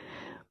know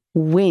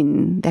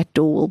when that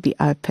door will be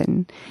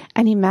open.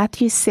 And in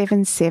Matthew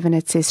 7:7,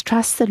 it says,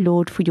 "Trust the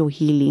Lord for your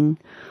healing,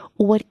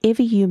 or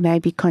whatever you may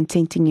be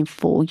contenting him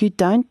for. You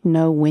don't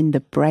know when the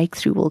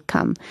breakthrough will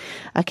come."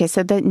 Okay,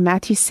 so that in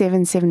Matthew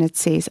 7:7 it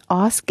says,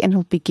 "Ask and it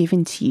will be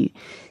given to you.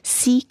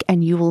 Seek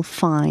and you will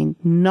find.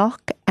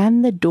 Knock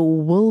and the door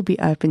will be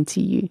open to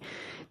you."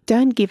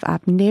 Don't give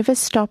up. Never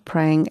stop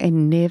praying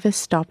and never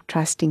stop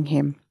trusting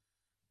him.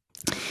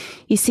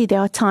 You see,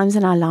 there are times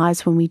in our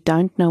lives when we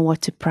don't know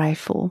what to pray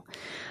for.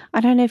 I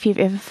don't know if you've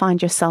ever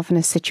found yourself in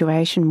a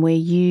situation where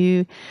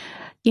your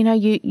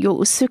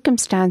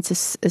circumstance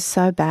is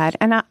so bad.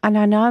 And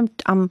I know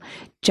I'm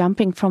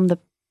jumping from the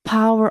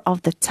power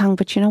of the tongue,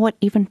 but you know what?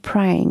 Even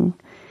praying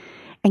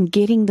and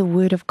getting the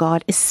word of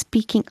God is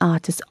speaking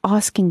out, it's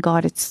asking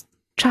God, it's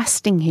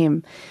trusting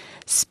him,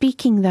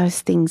 speaking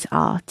those things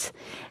out.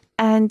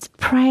 And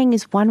praying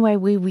is one way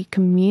where we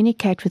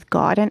communicate with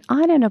God. And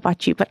I don't know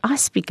about you, but I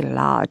speak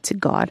loud to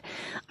God.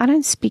 I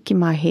don't speak in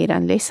my head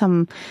unless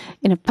I'm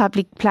in a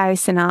public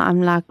place and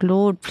I'm like,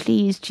 "Lord,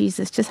 please,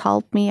 Jesus, just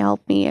help me.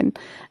 And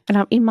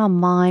I'm in my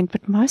mind.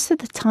 But most of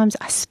the times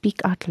I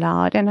speak out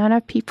loud. And I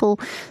know people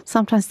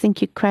sometimes think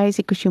you're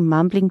crazy because you're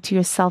mumbling to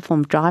yourself, or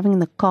I'm driving in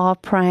the car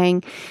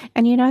praying.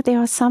 And there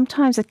are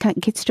sometimes it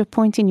gets to a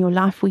point in your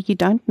life where you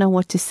don't know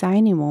what to say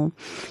anymore.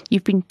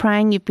 You've been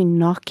praying, you've been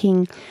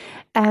knocking.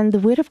 And the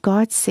Word of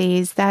God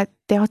says that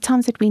there are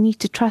times that we need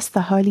to trust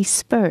the Holy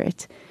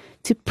Spirit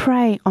to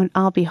pray on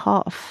our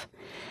behalf.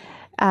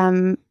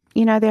 There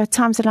are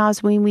times in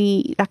ours when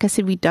we, like I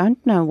said, we don't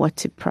know what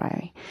to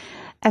pray.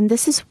 And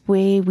this is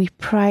where we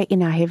pray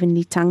in our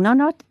heavenly tongue. Now,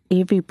 not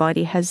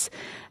everybody has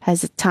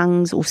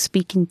tongues or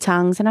speaking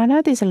tongues. And I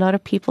know there's a lot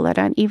of people that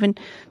don't even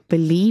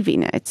believe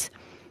in it.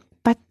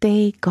 But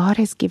God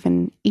has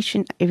given each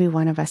and every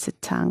one of us a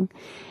tongue.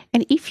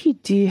 And if you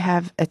do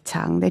have a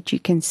tongue that you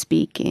can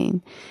speak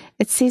in,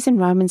 it says in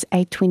Romans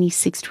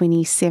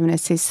 8:26-27, it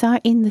says, "So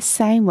in the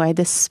same way,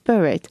 the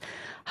Spirit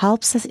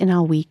helps us in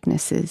our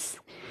weaknesses.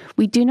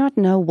 We do not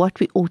know what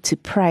we ought to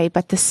pray,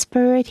 but the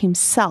Spirit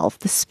himself,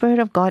 the Spirit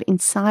of God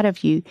inside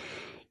of you,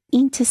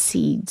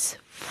 intercedes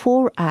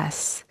for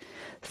us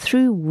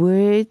through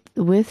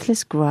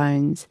worthless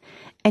groans.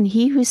 And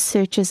he who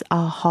searches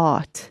our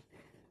heart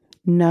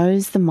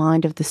knows the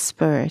mind of the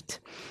Spirit,"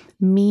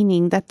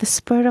 meaning that the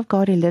Spirit of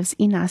God who lives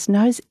in us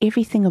knows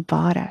everything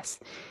about us.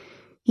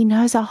 He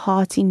knows our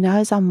hearts, he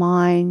knows our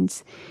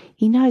minds,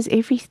 he knows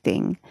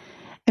everything.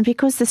 And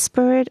because the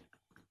Spirit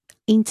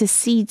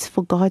intercedes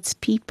for God's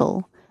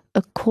people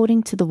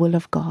according to the will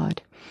of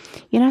God.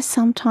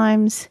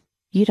 Sometimes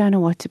you don't know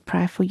what to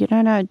pray for. You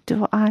don't know,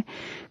 do I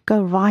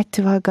go right?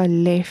 Do I go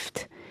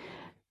left?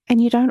 And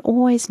you don't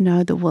always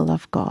know the will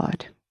of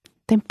God.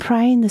 Then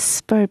pray in the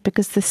Spirit,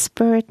 because the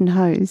Spirit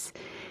knows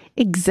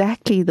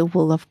exactly the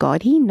will of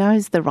God. He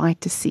knows the right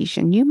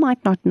decision. You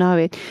might not know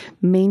it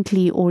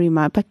mentally or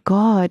emotionally, but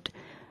God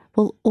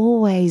will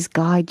always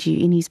guide you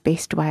in his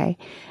best way.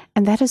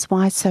 And that is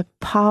why it's so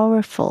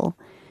powerful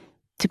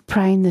to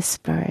pray in the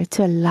Spirit,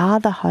 to allow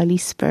the Holy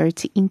Spirit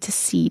to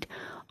intercede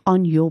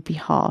on your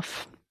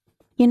behalf.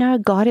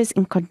 God is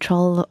in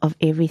control of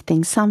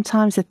everything.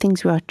 Sometimes the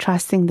things we are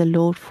trusting the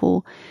Lord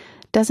for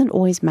doesn't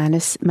always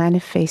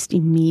manifest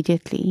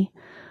immediately.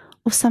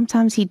 Or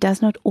sometimes he does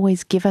not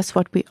always give us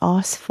what we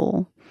ask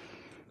for.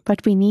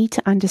 But we need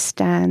to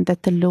understand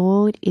that the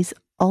Lord is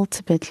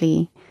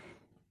ultimately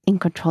in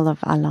control of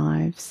our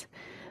lives.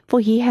 For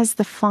he has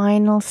the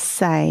final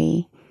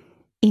say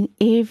in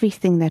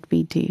everything that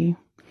we do.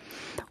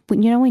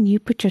 When you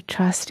put your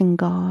trust in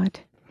God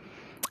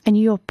and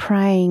you're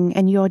praying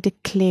and you're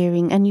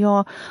declaring and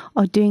you're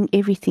doing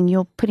everything,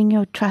 you're putting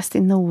your trust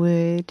in the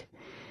Word,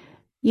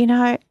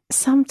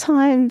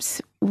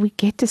 sometimes we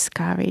get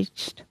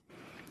discouraged.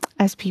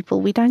 as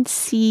people. We don't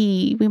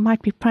see, we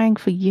might be praying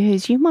for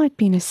years. You might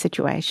be in a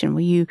situation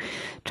where you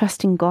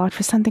trusting God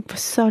for something for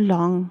so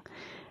long.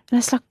 And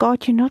it's like,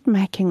 God, you're not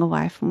making a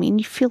way for me.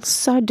 And you feel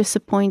so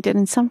disappointed.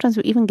 And sometimes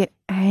we even get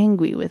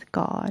angry with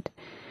God.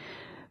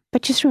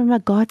 But just remember,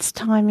 God's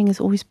timing is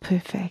always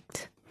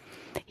perfect.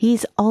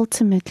 He's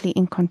ultimately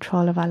in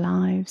control of our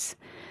lives.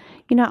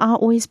 You know, I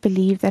always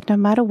believe that no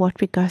matter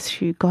what we go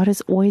through, God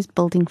is always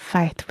building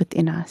faith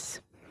within us.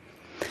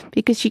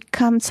 Because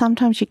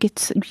sometimes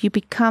you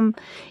become,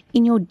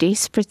 in your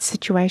desperate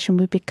situation,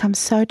 we become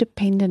so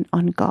dependent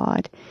on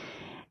God.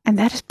 And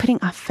that is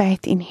putting our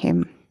faith in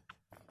Him.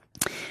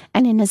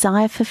 And in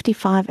Isaiah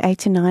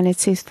 55:8-9, it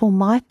says, "For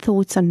my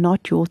thoughts are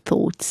not your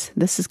thoughts,"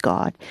 this is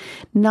God,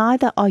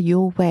 "neither are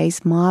your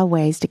ways my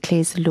ways,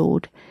 declares the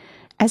Lord.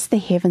 As the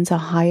heavens are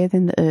higher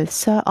than the earth,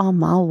 so are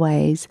my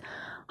ways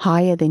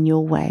higher than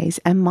your ways,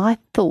 and my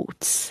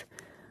thoughts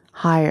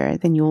higher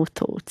than your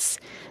thoughts."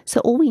 So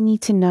all we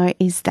need to know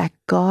is that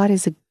God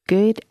is a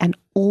good and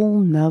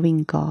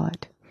all-knowing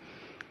God.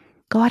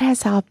 God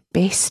has our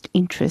best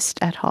interest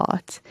at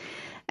heart.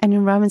 And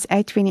in Romans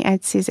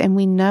 8:28 says, "And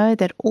we know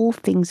that all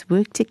things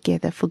work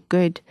together for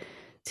good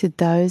to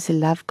those who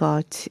love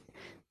God,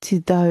 to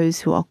those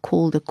who are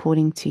called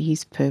according to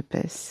His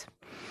purpose."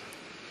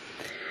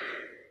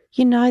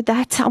 You know,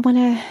 that I want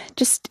to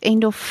just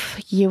end off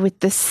here with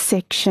this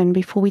section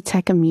before we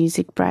take a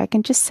music break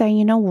and just say,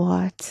 you know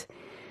what?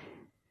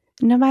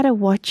 No matter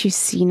what you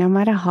see, no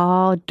matter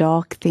how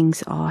dark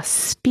things are,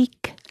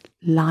 speak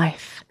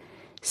life.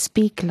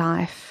 Speak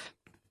life.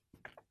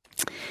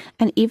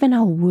 And even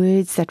our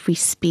words that we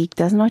speak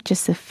does not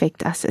just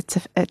affect us, it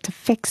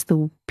affects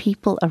the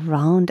people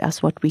around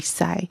us, what we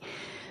say,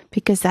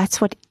 because that's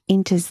what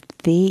enters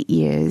their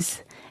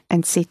ears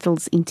and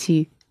settles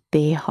into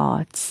their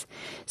hearts.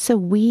 So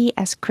we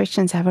as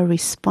Christians have a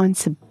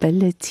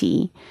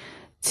responsibility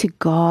to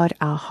guard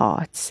our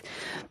hearts.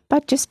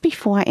 But just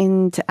before I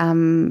end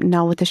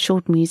now with a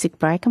short music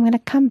break, I'm going to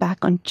come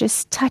back on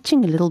just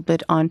touching a little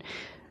bit on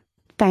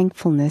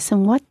thankfulness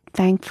and what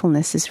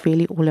thankfulness is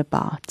really all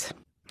about.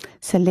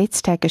 So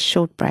let's take a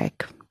short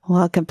break.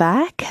 Welcome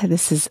back.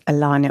 This is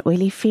Alana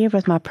Olivier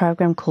with my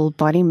program called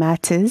Body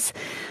Matters.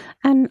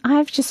 And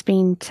I've just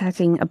been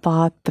chatting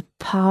about the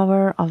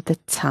power of the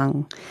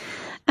tongue.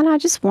 And I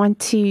just want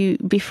to,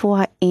 before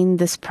I end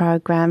this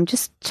program,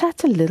 just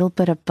chat a little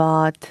bit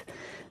about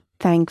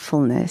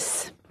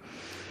thankfulness.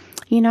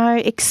 You know,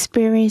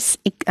 experience,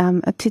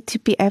 to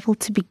be able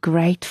to be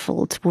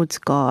grateful towards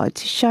God,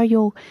 to show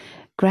your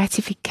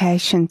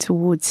gratification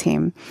towards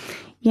Him.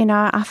 You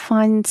know, I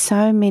find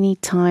so many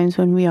times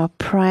when we are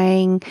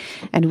praying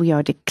and we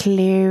are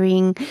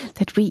declaring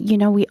that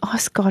we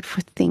ask God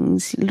for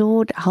things.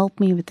 Lord, help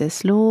me with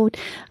this. Lord,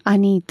 I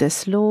need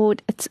this.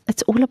 Lord,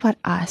 it's all about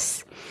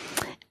us.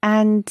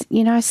 And,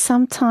 you know,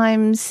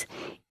 sometimes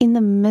in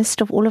the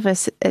midst of all of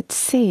us, it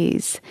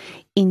says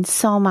in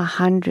Psalm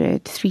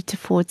 100,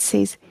 3-4, it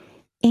says,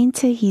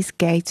 "Enter His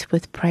gates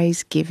with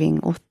praise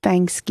giving or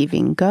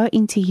thanksgiving. Go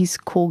into His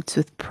courts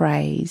with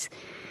praise.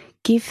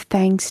 Give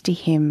thanks to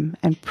Him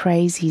and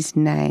praise His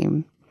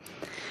name."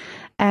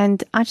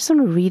 And I just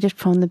want to read it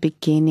from the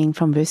beginning,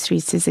 from verse 3.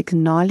 It says,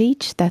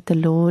 "Acknowledge that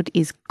the Lord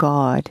is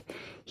God.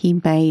 He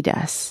made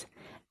us,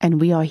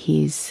 and we are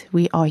His.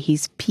 We are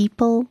His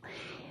people,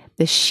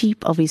 the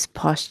sheep of His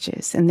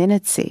pastures." And then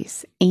it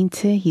says,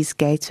 "Enter His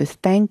gates with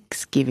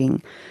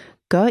thanksgiving.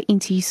 Go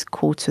into His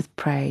courts with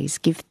praise.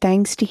 Give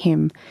thanks to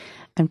Him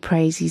and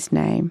praise His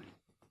name."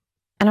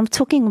 And I'm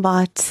talking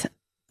about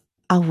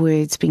our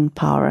words being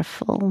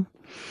powerful.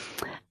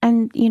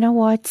 And you know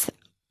what?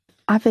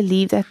 I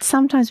believe that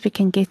sometimes we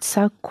can get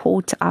so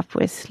caught up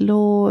with,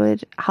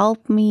 Lord,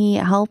 help me,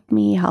 help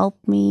me, help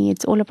me.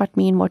 It's all about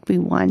me and what we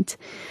want.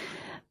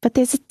 But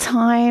there's a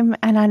time,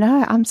 and I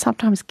know I'm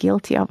sometimes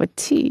guilty of it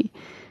too,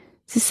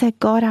 to say,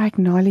 God, I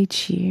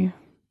acknowledge you.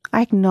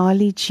 I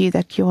acknowledge you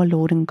that you are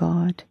Lord and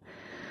God.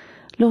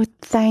 Lord,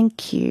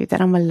 thank you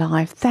that I'm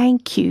alive.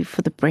 Thank you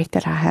for the breath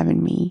that I have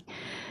in me.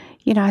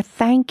 You know, I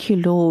thank you,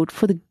 Lord,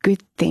 for the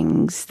good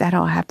things that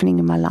are happening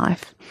in my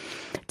life.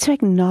 To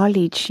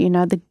acknowledge, you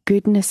know, the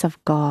goodness of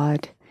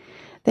God,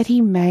 that He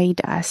made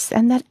us,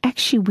 and that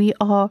actually we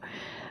are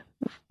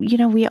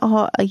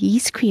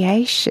His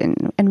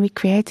creation, and we're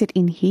created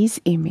in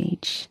His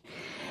image.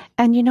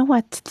 And you know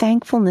what?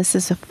 Thankfulness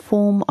is a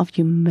form of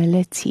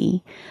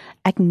humility,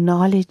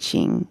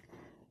 acknowledging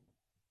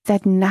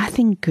that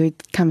nothing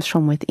good comes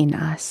from within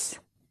us,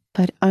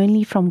 but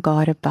only from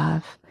God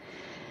above.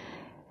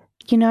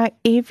 You know,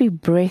 every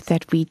breath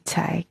that we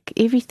take,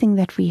 everything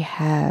that we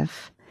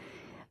have,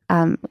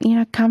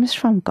 comes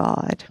from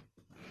God.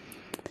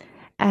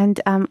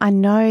 And I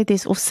know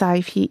there's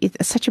also,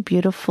 it's such a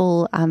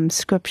beautiful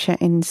scripture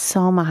in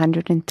Psalm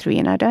 103,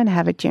 and I don't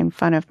have it here in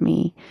front of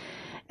me.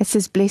 It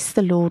says, "Bless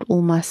the Lord,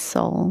 all my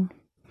soul."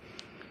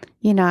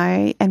 You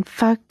know, and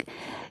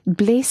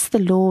bless the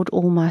Lord,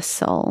 all my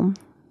soul.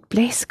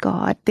 Bless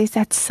God. There's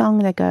that song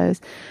that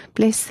goes,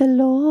 "Bless the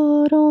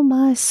Lord, all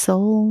my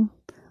soul.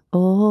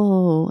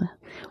 Oh,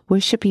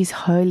 worship His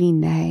holy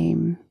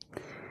name."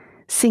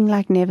 sing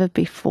like never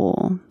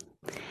before.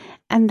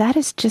 And that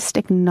is just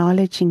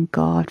acknowledging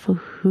God for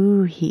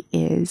who He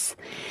is.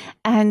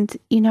 And,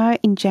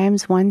 in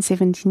James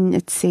 1:17,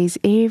 it says,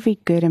 every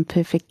good and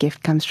perfect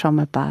gift comes from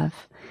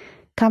above,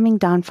 coming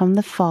down from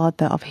the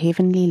Father of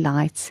heavenly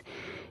lights,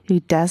 who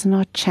does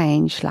not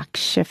change like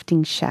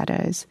shifting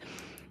shadows.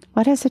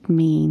 What does it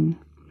mean?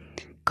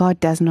 God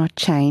does not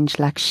change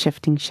like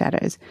shifting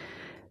shadows.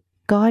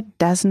 God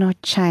does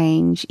not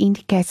change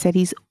indicates that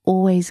He's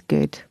always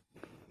good.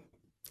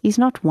 He's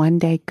not one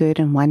day good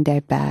and one day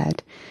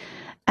bad.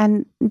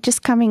 And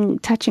just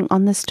touching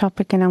on this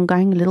topic, and I'm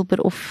going a little bit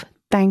off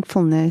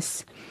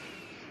thankfulness,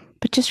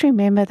 but just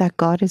remember that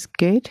God is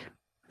good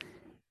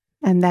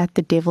and that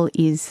the devil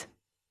is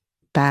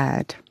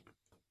bad.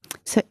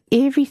 So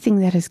everything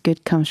that is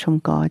good comes from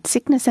God.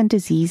 Sickness and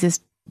diseases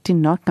do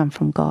not come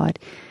from God.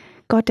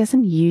 God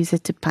doesn't use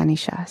it to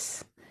punish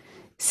us.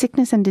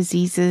 Sickness and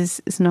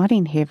diseases is not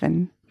in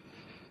heaven.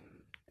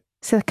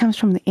 So it comes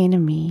from the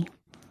enemy.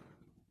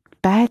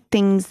 Bad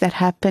things that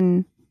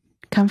happen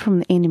come from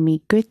the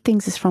enemy. Good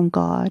things is from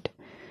God.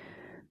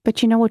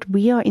 But you know what?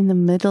 We are in the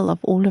middle of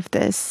all of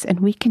this,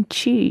 and we can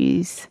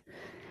choose.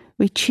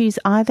 We choose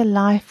either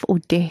life or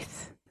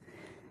death.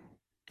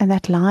 And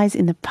that lies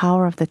in the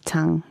power of the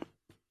tongue.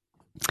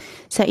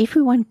 So if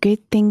we want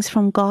good things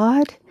from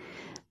God,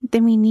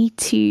 then we need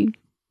to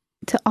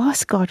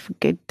ask God for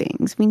good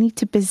things. We need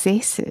to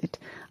possess it.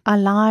 Our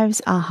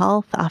lives, our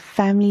health, our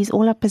families,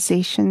 all our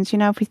possessions.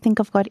 If we think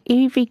of God,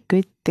 every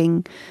good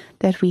thing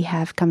that we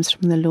have comes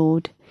from the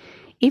Lord.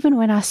 Even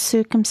when our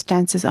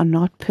circumstances are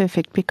not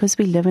perfect, because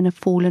we live in a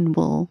fallen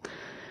world,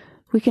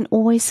 we can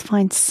always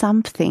find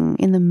something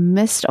in the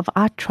midst of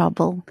our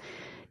trouble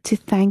to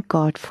thank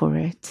God for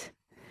it.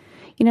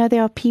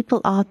 There are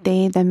people out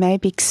there that may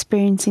be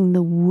experiencing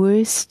the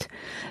worst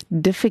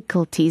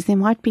difficulties. There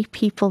might be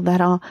people that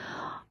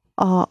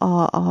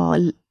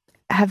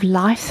have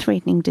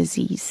life-threatening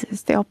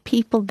diseases. There are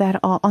people that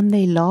are on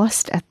their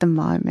last at the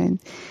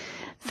moment,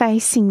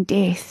 facing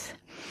death.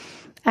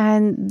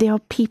 And there are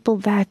people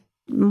that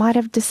might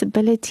have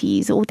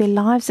disabilities, or their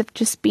lives have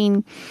just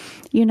been,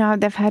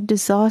 they've had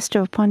disaster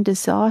upon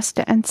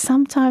disaster. And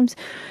sometimes,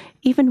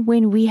 even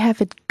when we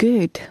have it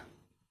good,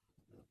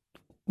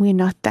 we're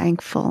not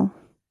thankful.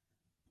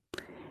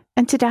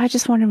 And today I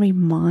just want to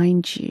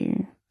remind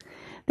you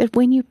that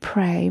when you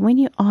pray, when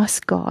you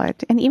ask God,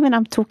 and even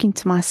I'm talking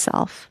to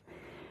myself,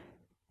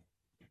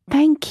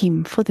 thank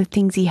Him for the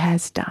things He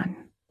has done.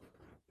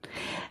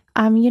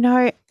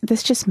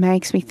 This just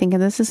makes me think,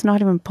 and this is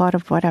not even part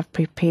of what I've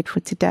prepared for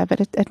today, but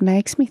it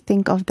makes me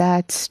think of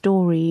that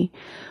story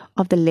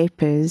of the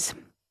lepers.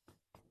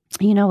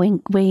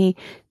 Where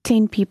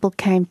 10 people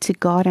came to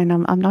God, and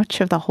I'm not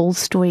sure the whole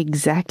story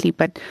exactly,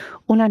 but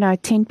all I know,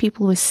 10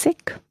 people were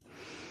sick,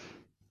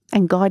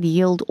 and God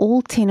healed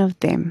all 10 of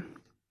them,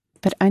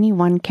 but only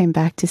one came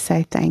back to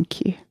say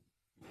thank you.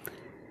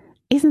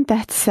 Isn't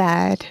that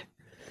sad?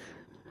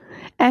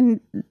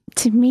 And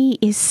to me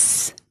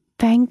is,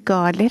 thank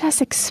God. Let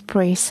us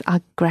express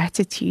our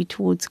gratitude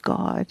towards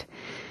God.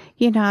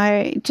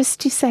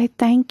 Just to say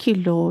thank you,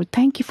 Lord.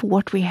 Thank you for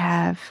what we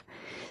have.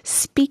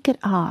 Speak it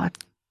out.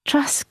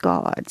 Trust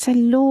God. Say,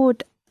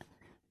 Lord,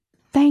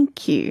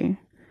 thank you.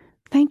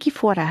 Thank you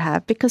for what I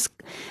have. Because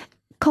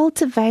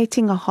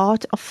cultivating a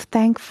heart of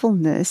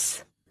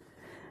thankfulness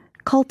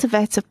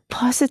cultivates a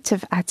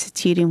positive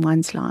attitude in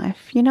one's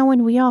life.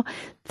 When we are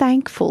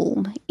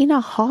thankful in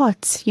our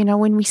hearts,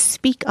 when we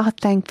speak our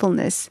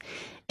thankfulness,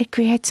 it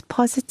creates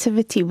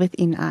positivity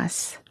within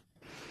us.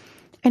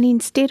 And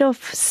instead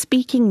of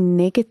speaking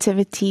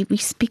negativity, we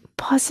speak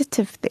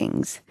positive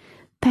things.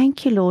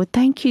 Thank you, Lord.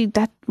 Thank you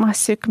that my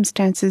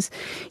circumstances,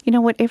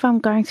 whatever I'm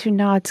going through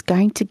now, it's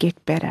going to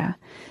get better.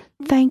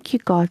 Thank you,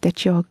 God,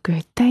 that you're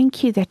good.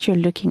 Thank you that you're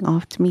looking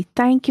after me.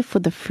 Thank you for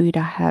the food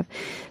I have.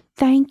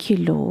 Thank you,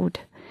 Lord.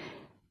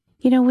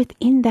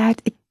 Within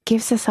that, it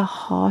gives us a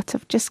heart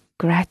of just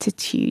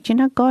gratitude.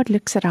 God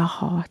looks at our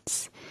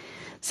hearts.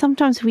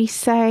 Sometimes we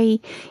say,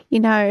 we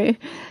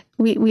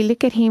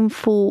look at Him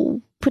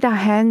put our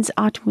hands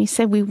out and we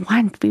say, we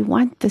want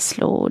this,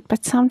 Lord.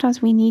 But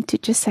sometimes we need to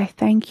just say,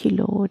 thank you,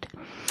 Lord.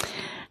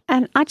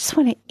 And I just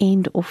want to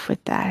end off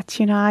with that.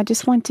 I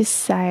just want to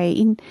say,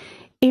 in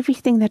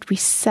everything that we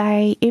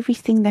say,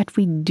 everything that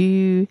we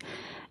do,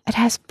 it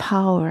has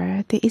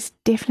power. There is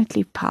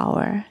definitely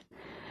power.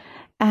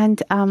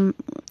 And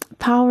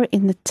power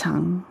in the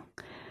tongue.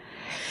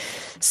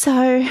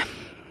 So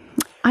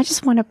I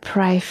just want to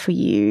pray for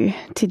you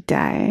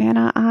today. And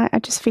I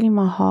just feel in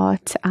my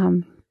heart,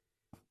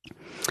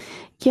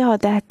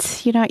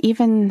 that,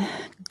 even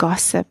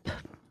gossip.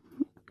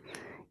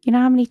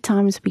 How many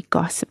times we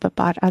gossip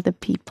about other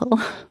people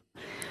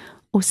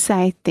or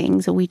say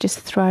things, or we just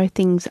throw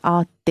things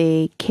out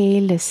there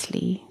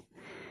carelessly.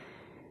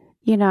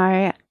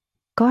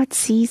 God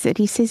sees it.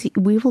 He says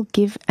we will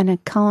give an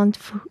account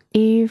for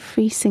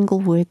every single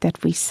word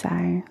that we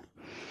say.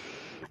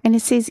 And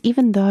it says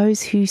even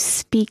those who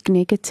speak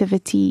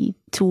negativity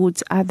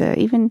towards other,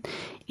 even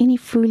any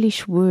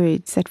foolish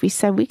words that we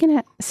say, we're going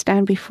to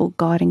stand before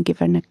God and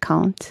give an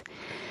account.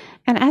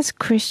 And as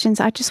Christians,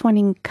 I just want to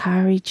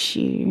encourage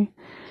you,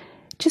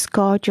 just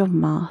guard your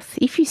mouth.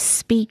 If you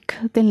speak,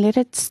 then let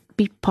it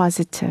be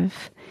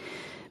positive.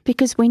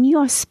 Because when you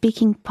are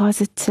speaking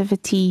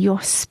positivity,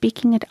 you're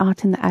speaking it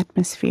out in the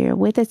atmosphere,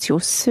 whether it's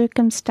your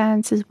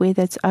circumstances,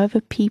 whether it's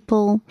over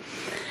people.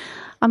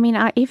 I mean,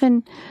 I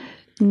even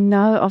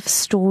know of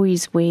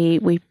stories where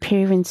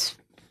parents,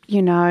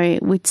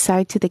 would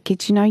say to the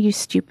kids, you're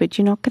stupid,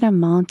 you're not going to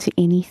amount to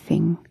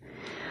anything.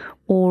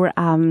 Or,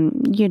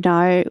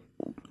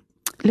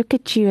 look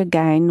at you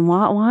again.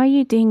 Why are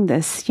you doing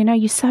this?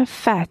 You're so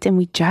fat. And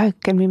we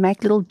joke and we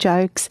make little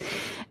jokes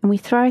and we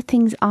throw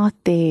things out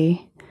there.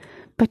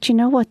 But you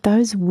know what?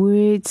 Those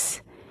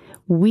words,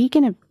 we're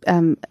going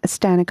to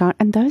stand account,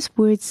 and those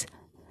words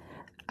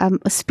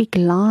speak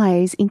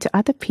lies into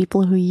other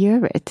people who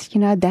hear it.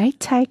 They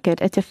take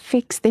it. It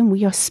affects them.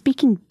 We are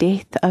speaking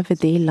death over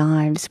their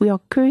lives. We are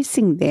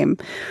cursing them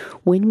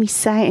when we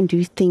say and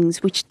do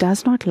things which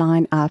does not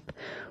line up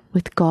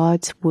with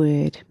God's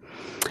word.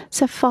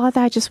 So,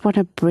 Father, I just want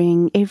to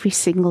bring every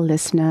single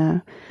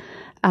listener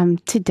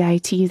today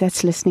to you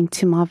that's listening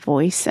to my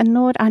voice. And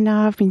Lord, I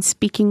know I've been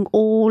speaking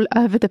all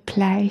over the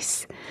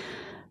place.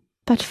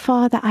 But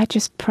Father, I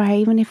just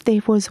pray, even if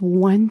there was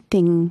one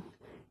thing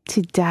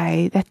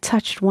today that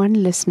touched one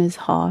listener's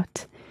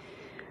heart,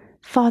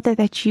 Father,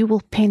 that you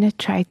will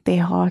penetrate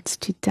their hearts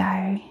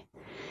today.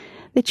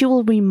 That you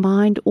will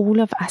remind all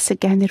of us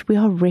again that we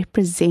are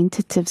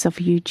representatives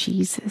of you,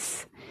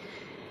 Jesus.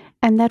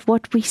 And that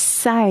what we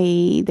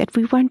say, that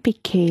we won't be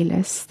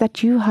careless,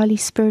 that you, Holy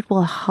Spirit,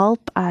 will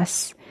help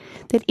us,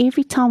 that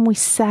every time we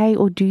say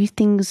or do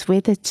things,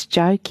 whether it's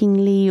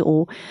jokingly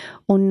or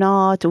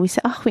not, or we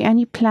say, we're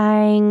only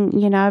playing,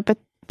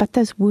 but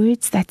those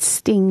words that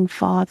sting,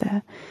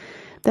 Father,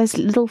 those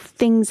little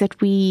things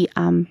that we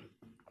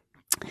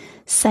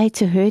say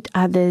to hurt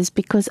others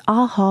because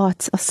our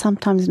hearts are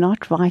sometimes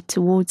not right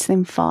towards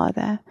them,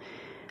 Father.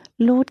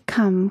 Lord,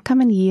 come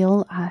and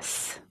heal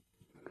us.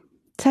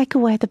 Take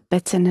away the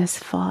bitterness,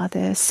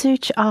 Father.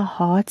 Search our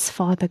hearts,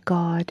 Father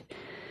God.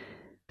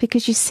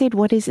 Because you said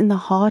what is in the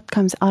heart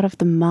comes out of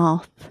the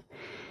mouth.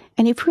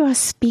 And if we are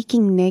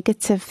speaking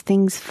negative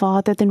things,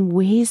 Father, then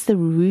where's the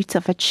root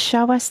of it?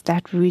 Show us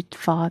that root,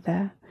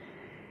 Father.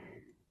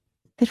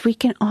 That we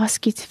can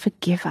ask you to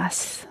forgive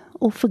us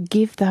or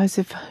forgive those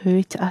who've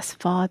hurt us,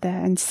 Father,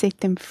 and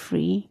set them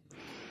free.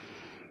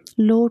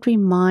 Lord,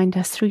 remind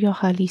us through your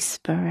Holy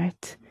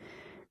Spirit.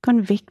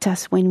 Convict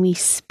us when we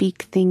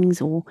speak things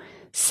or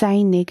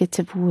say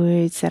negative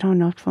words that are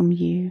not from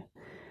you.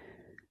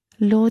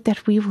 Lord,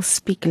 that we will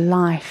speak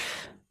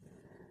life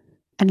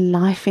and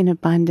life in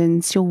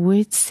abundance. Your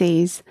word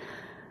says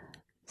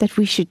that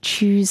we should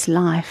choose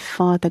life,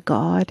 Father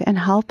God, and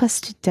help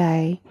us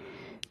today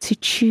to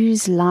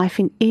choose life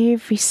in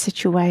every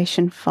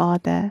situation,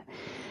 Father.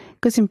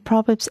 Because in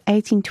Proverbs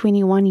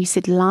 18:21, you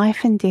said,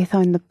 life and death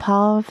are in the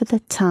power of the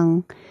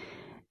tongue,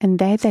 and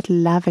they that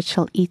love it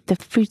shall eat the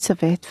fruits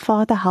of it.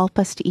 Father, help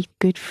us to eat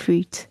good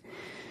fruit,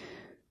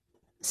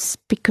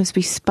 because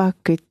we spoke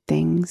good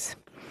things.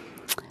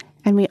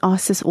 And we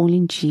ask this all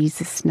in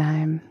Jesus'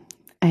 name.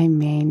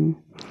 Amen.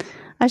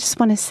 I just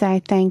want to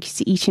say thank you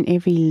to each and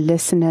every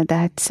listener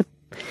that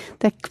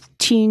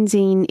tunes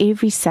in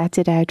every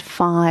Saturday at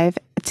 5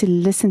 to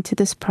listen to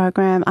this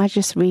program. I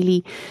just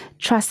really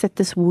trust that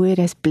this word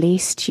has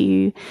blessed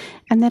you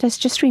and that has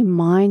just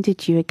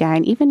reminded you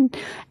again. Even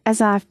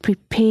as I've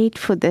prepared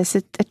for this,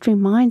 it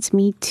reminds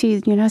me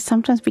too,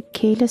 sometimes we're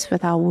careless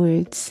with our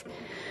words,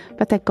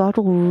 but that God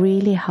will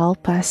really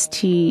help us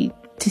to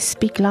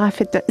speak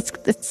life.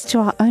 It's to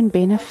our own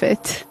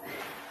benefit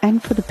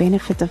and for the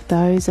benefit of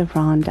those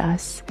around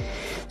us.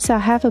 So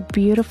have a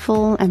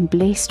beautiful and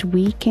blessed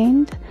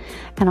weekend,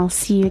 and I'll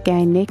see you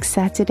again next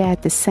Saturday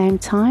at the same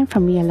time.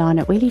 From me,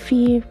 Alana Willie, for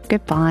you.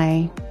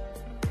 Goodbye.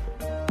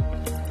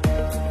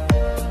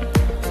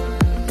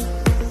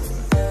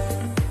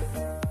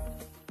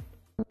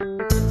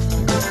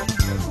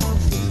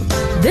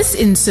 This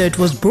insert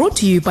was brought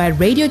to you by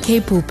Radio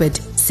K Pulpit,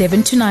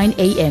 7 to 9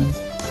 a.m.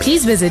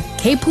 Please visit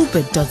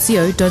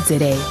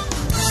kpulpit.co.za.